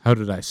this? How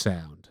did I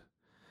sound?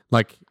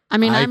 Like, I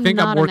mean, I I'm think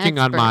not I'm working an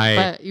on expert, my.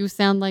 but you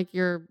sound like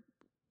you're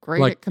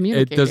great Like, at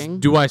communicating.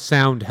 do I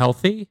sound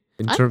healthy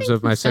in I terms think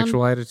of my you sound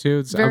sexual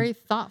attitudes? Very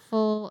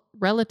thoughtful,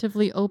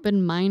 relatively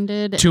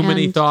open-minded. Too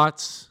many and-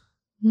 thoughts?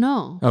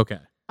 No. Okay.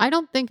 I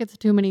don't think it's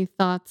too many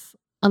thoughts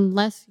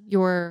unless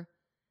you're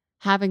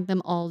having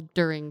them all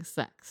during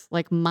sex.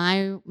 Like,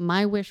 my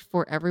wish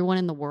for everyone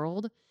in the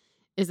world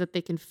is that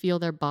they can feel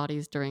their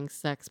bodies during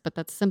sex, but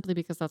that's simply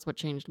because that's what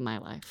changed my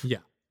life. Yeah.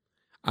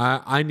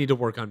 I need to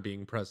work on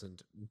being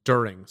present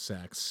during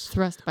sex.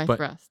 Thrust by But-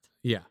 thrust.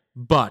 Yeah.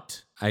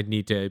 But I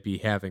need to be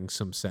having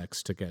some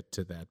sex to get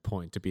to that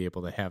point, to be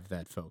able to have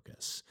that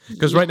focus.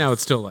 Because right now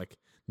it's still like,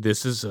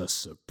 this is a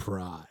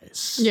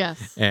surprise.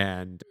 Yes.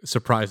 And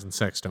surprise and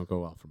sex don't go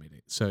well for me.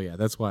 So yeah,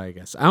 that's why I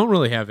guess I don't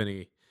really have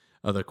any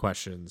other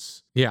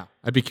questions. Yeah.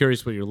 I'd be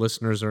curious what your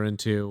listeners are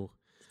into.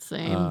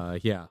 Same.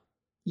 Yeah.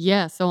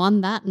 Yeah. So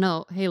on that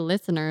note, hey,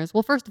 listeners,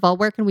 well, first of all,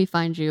 where can we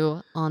find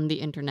you on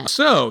the internet?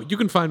 So you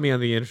can find me on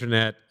the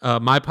internet.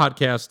 My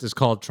podcast is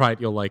called Try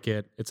It, You'll Like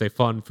It. It's a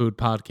fun food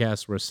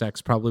podcast where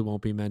sex probably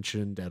won't be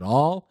mentioned at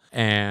all.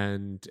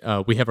 And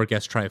we have our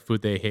guests try a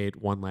food they hate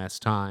one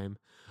last time.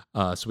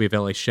 So we have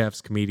LA chefs,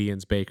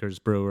 comedians, bakers,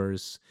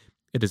 brewers.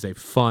 It is a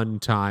fun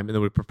time. And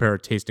then we prepare a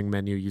tasting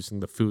menu using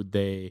the food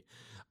they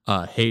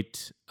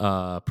hate,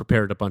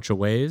 prepared a bunch of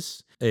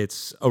ways.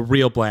 It's a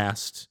real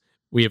blast.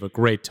 We have a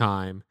great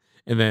time.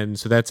 And then,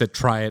 so that's at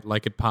Try It,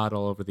 Like It Pod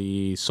all over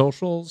the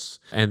socials.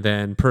 And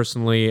then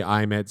personally,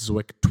 I'm at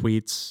Zwick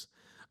Tweets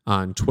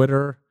on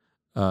Twitter,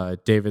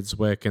 David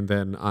Zwick. And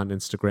then on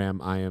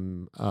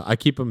Instagram, I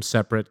keep them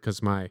separate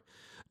because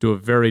do a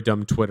very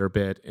dumb Twitter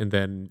bit. And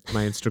then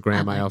my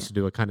Instagram, I also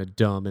do a kind of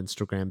dumb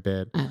Instagram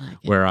bit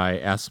where I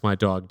ask my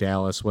dog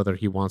Dallas whether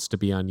he wants to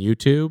be on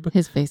YouTube.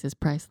 His face is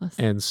priceless.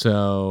 And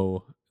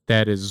so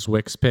that is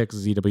Zwixpix,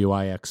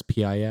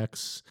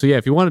 ZWIXPIX. So yeah,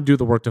 if you want to do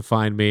the work to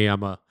find me,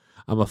 I'm a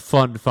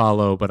fun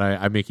follow, but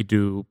I make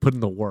you put in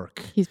the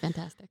work. He's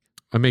fantastic.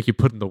 I make you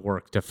put in the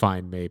work to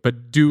find me.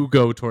 But do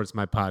go towards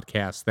my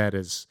podcast. That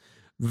is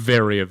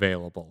very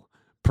available.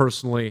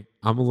 Personally,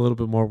 I'm a little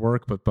bit more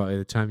work, but by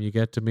the time you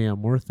get to me,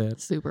 I'm worth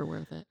it. Super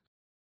worth it.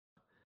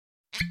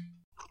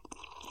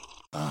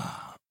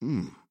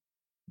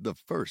 The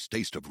first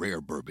taste of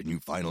rare bourbon you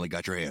finally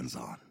got your hands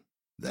on.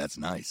 That's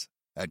nice.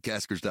 At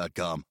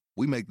Caskers.com,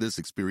 we make this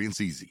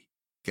experience easy.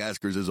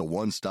 Caskers is a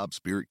one-stop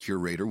spirit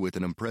curator with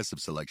an impressive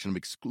selection of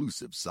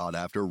exclusive,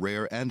 sought-after,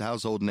 rare, and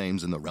household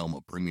names in the realm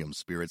of premium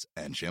spirits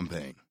and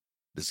champagne.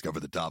 Discover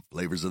the top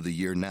flavors of the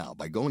year now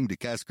by going to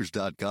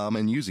Caskers.com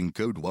and using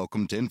code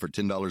WELCOME10 for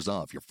 $10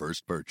 off your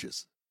first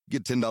purchase.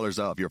 Get $10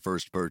 off your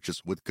first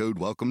purchase with code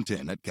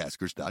WELCOME10 at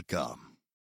Caskers.com.